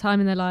us about a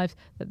time in their lives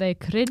that they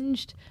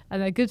cringed,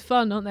 and they're good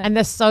fun, aren't they? And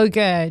they're so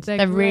good.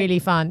 They're really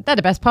fun. They're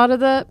the best part of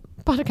the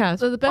podcast.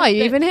 So the best Why are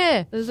you even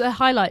here? There's the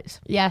highlights.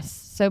 Yes.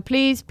 So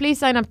please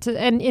sign up to,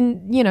 and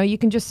you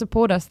can just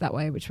support us that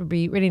way, which would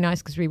be really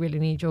nice because we really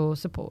need your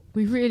support.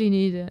 We really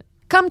need it.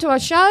 Come to our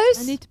shows.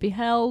 I need to be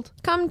held.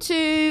 Come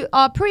to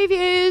our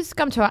previews.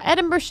 Come to our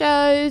Edinburgh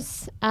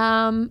shows.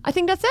 I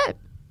think that's it.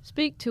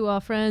 Speak to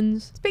our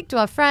friends.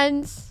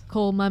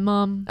 Call my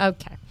mum.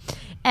 Okay.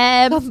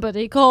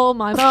 Somebody call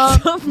my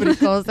mum. Somebody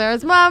calls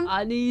Sarah's mum.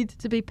 I need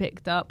to be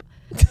picked up.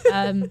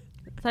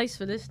 Thanks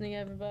for listening,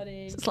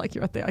 everybody. It's like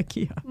you're at the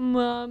IKEA.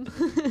 Mum.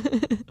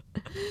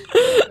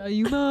 Are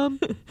you, Mum?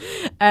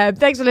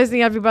 Thanks for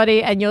listening,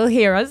 everybody, and you'll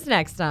hear us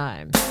next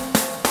time.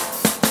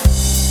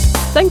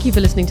 Thank you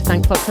for listening to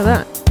Thank Fuck for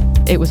That.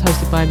 It was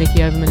hosted by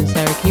Mickey Overman and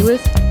Sarah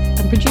Keyworth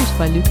and produced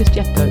by Lucas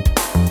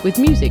Jeffcoat, with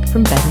music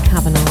from Ben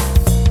Kavanagh.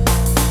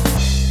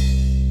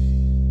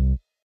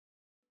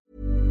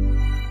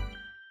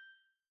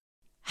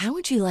 How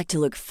would you like to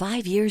look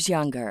 5 years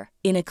younger?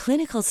 In a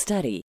clinical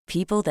study,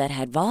 people that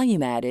had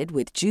volume added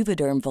with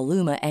Juvederm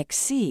Voluma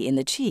XC in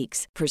the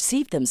cheeks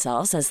perceived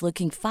themselves as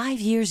looking 5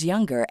 years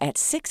younger at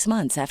 6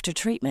 months after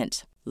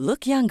treatment.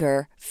 Look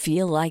younger,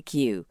 feel like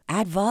you.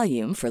 Add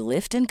volume for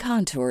lift and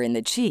contour in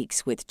the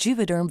cheeks with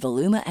Juvederm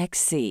Voluma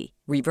XC.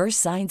 Reverse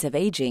signs of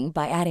aging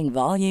by adding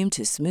volume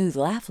to smooth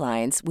laugh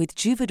lines with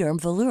Juvederm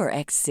Volure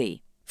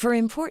XC. For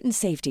important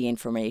safety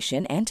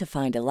information and to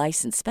find a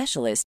licensed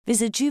specialist,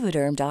 visit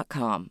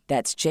Juvederm.com.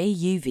 That's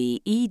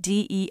JUVEDERM.com.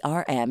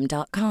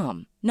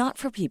 Not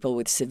for people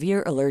with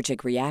severe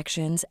allergic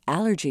reactions,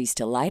 allergies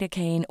to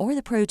lidocaine, or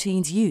the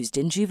proteins used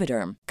in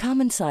Juvederm.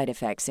 Common side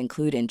effects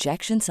include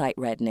injection site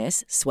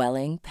redness,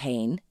 swelling,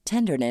 pain,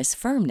 tenderness,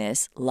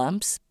 firmness,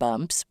 lumps,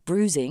 bumps,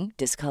 bruising,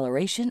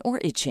 discoloration, or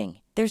itching.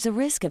 There's a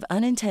risk of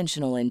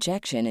unintentional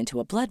injection into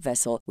a blood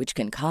vessel, which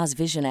can cause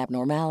vision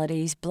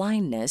abnormalities,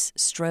 blindness,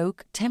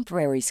 stroke,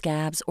 temporary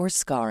scabs, or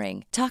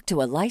scarring. Talk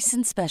to a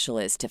licensed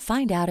specialist to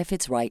find out if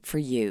it's right for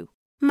you.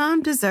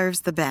 Mom deserves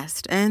the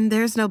best, and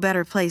there's no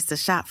better place to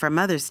shop for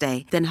Mother's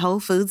Day than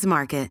Whole Foods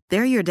Market.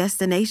 They're your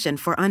destination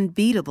for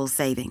unbeatable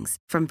savings,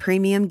 from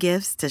premium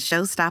gifts to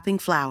show-stopping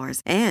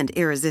flowers and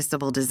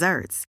irresistible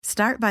desserts.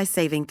 Start by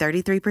saving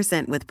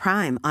 33% with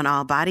Prime on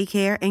all body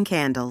care and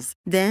candles.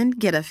 Then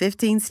get a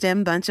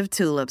 15-stem bunch of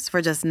tulips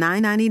for just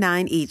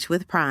 $9.99 each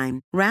with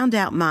Prime. Round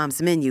out Mom's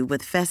menu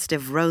with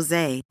festive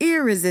rosé,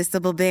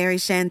 irresistible berry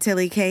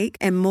chantilly cake,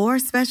 and more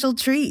special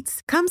treats.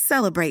 Come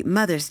celebrate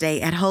Mother's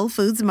Day at Whole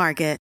Foods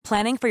Market.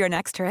 Planning for your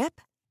next trip?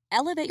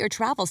 Elevate your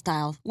travel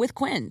style with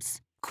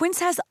Quince. Quince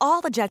has all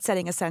the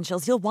jet-setting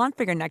essentials you'll want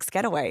for your next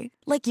getaway,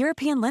 like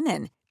European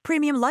linen,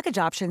 premium luggage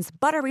options,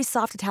 buttery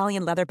soft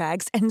Italian leather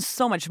bags, and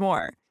so much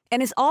more.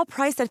 And is all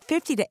priced at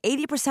 50 to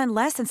 80%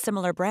 less than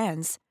similar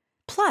brands.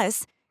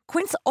 Plus,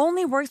 Quince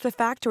only works with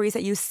factories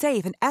that use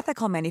safe and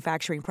ethical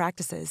manufacturing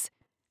practices.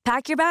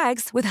 Pack your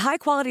bags with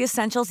high-quality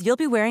essentials you'll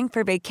be wearing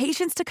for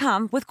vacations to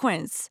come with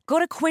Quince. Go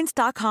to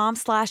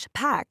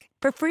quince.com/pack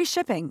for free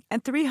shipping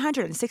and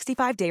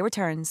 365-day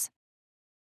returns.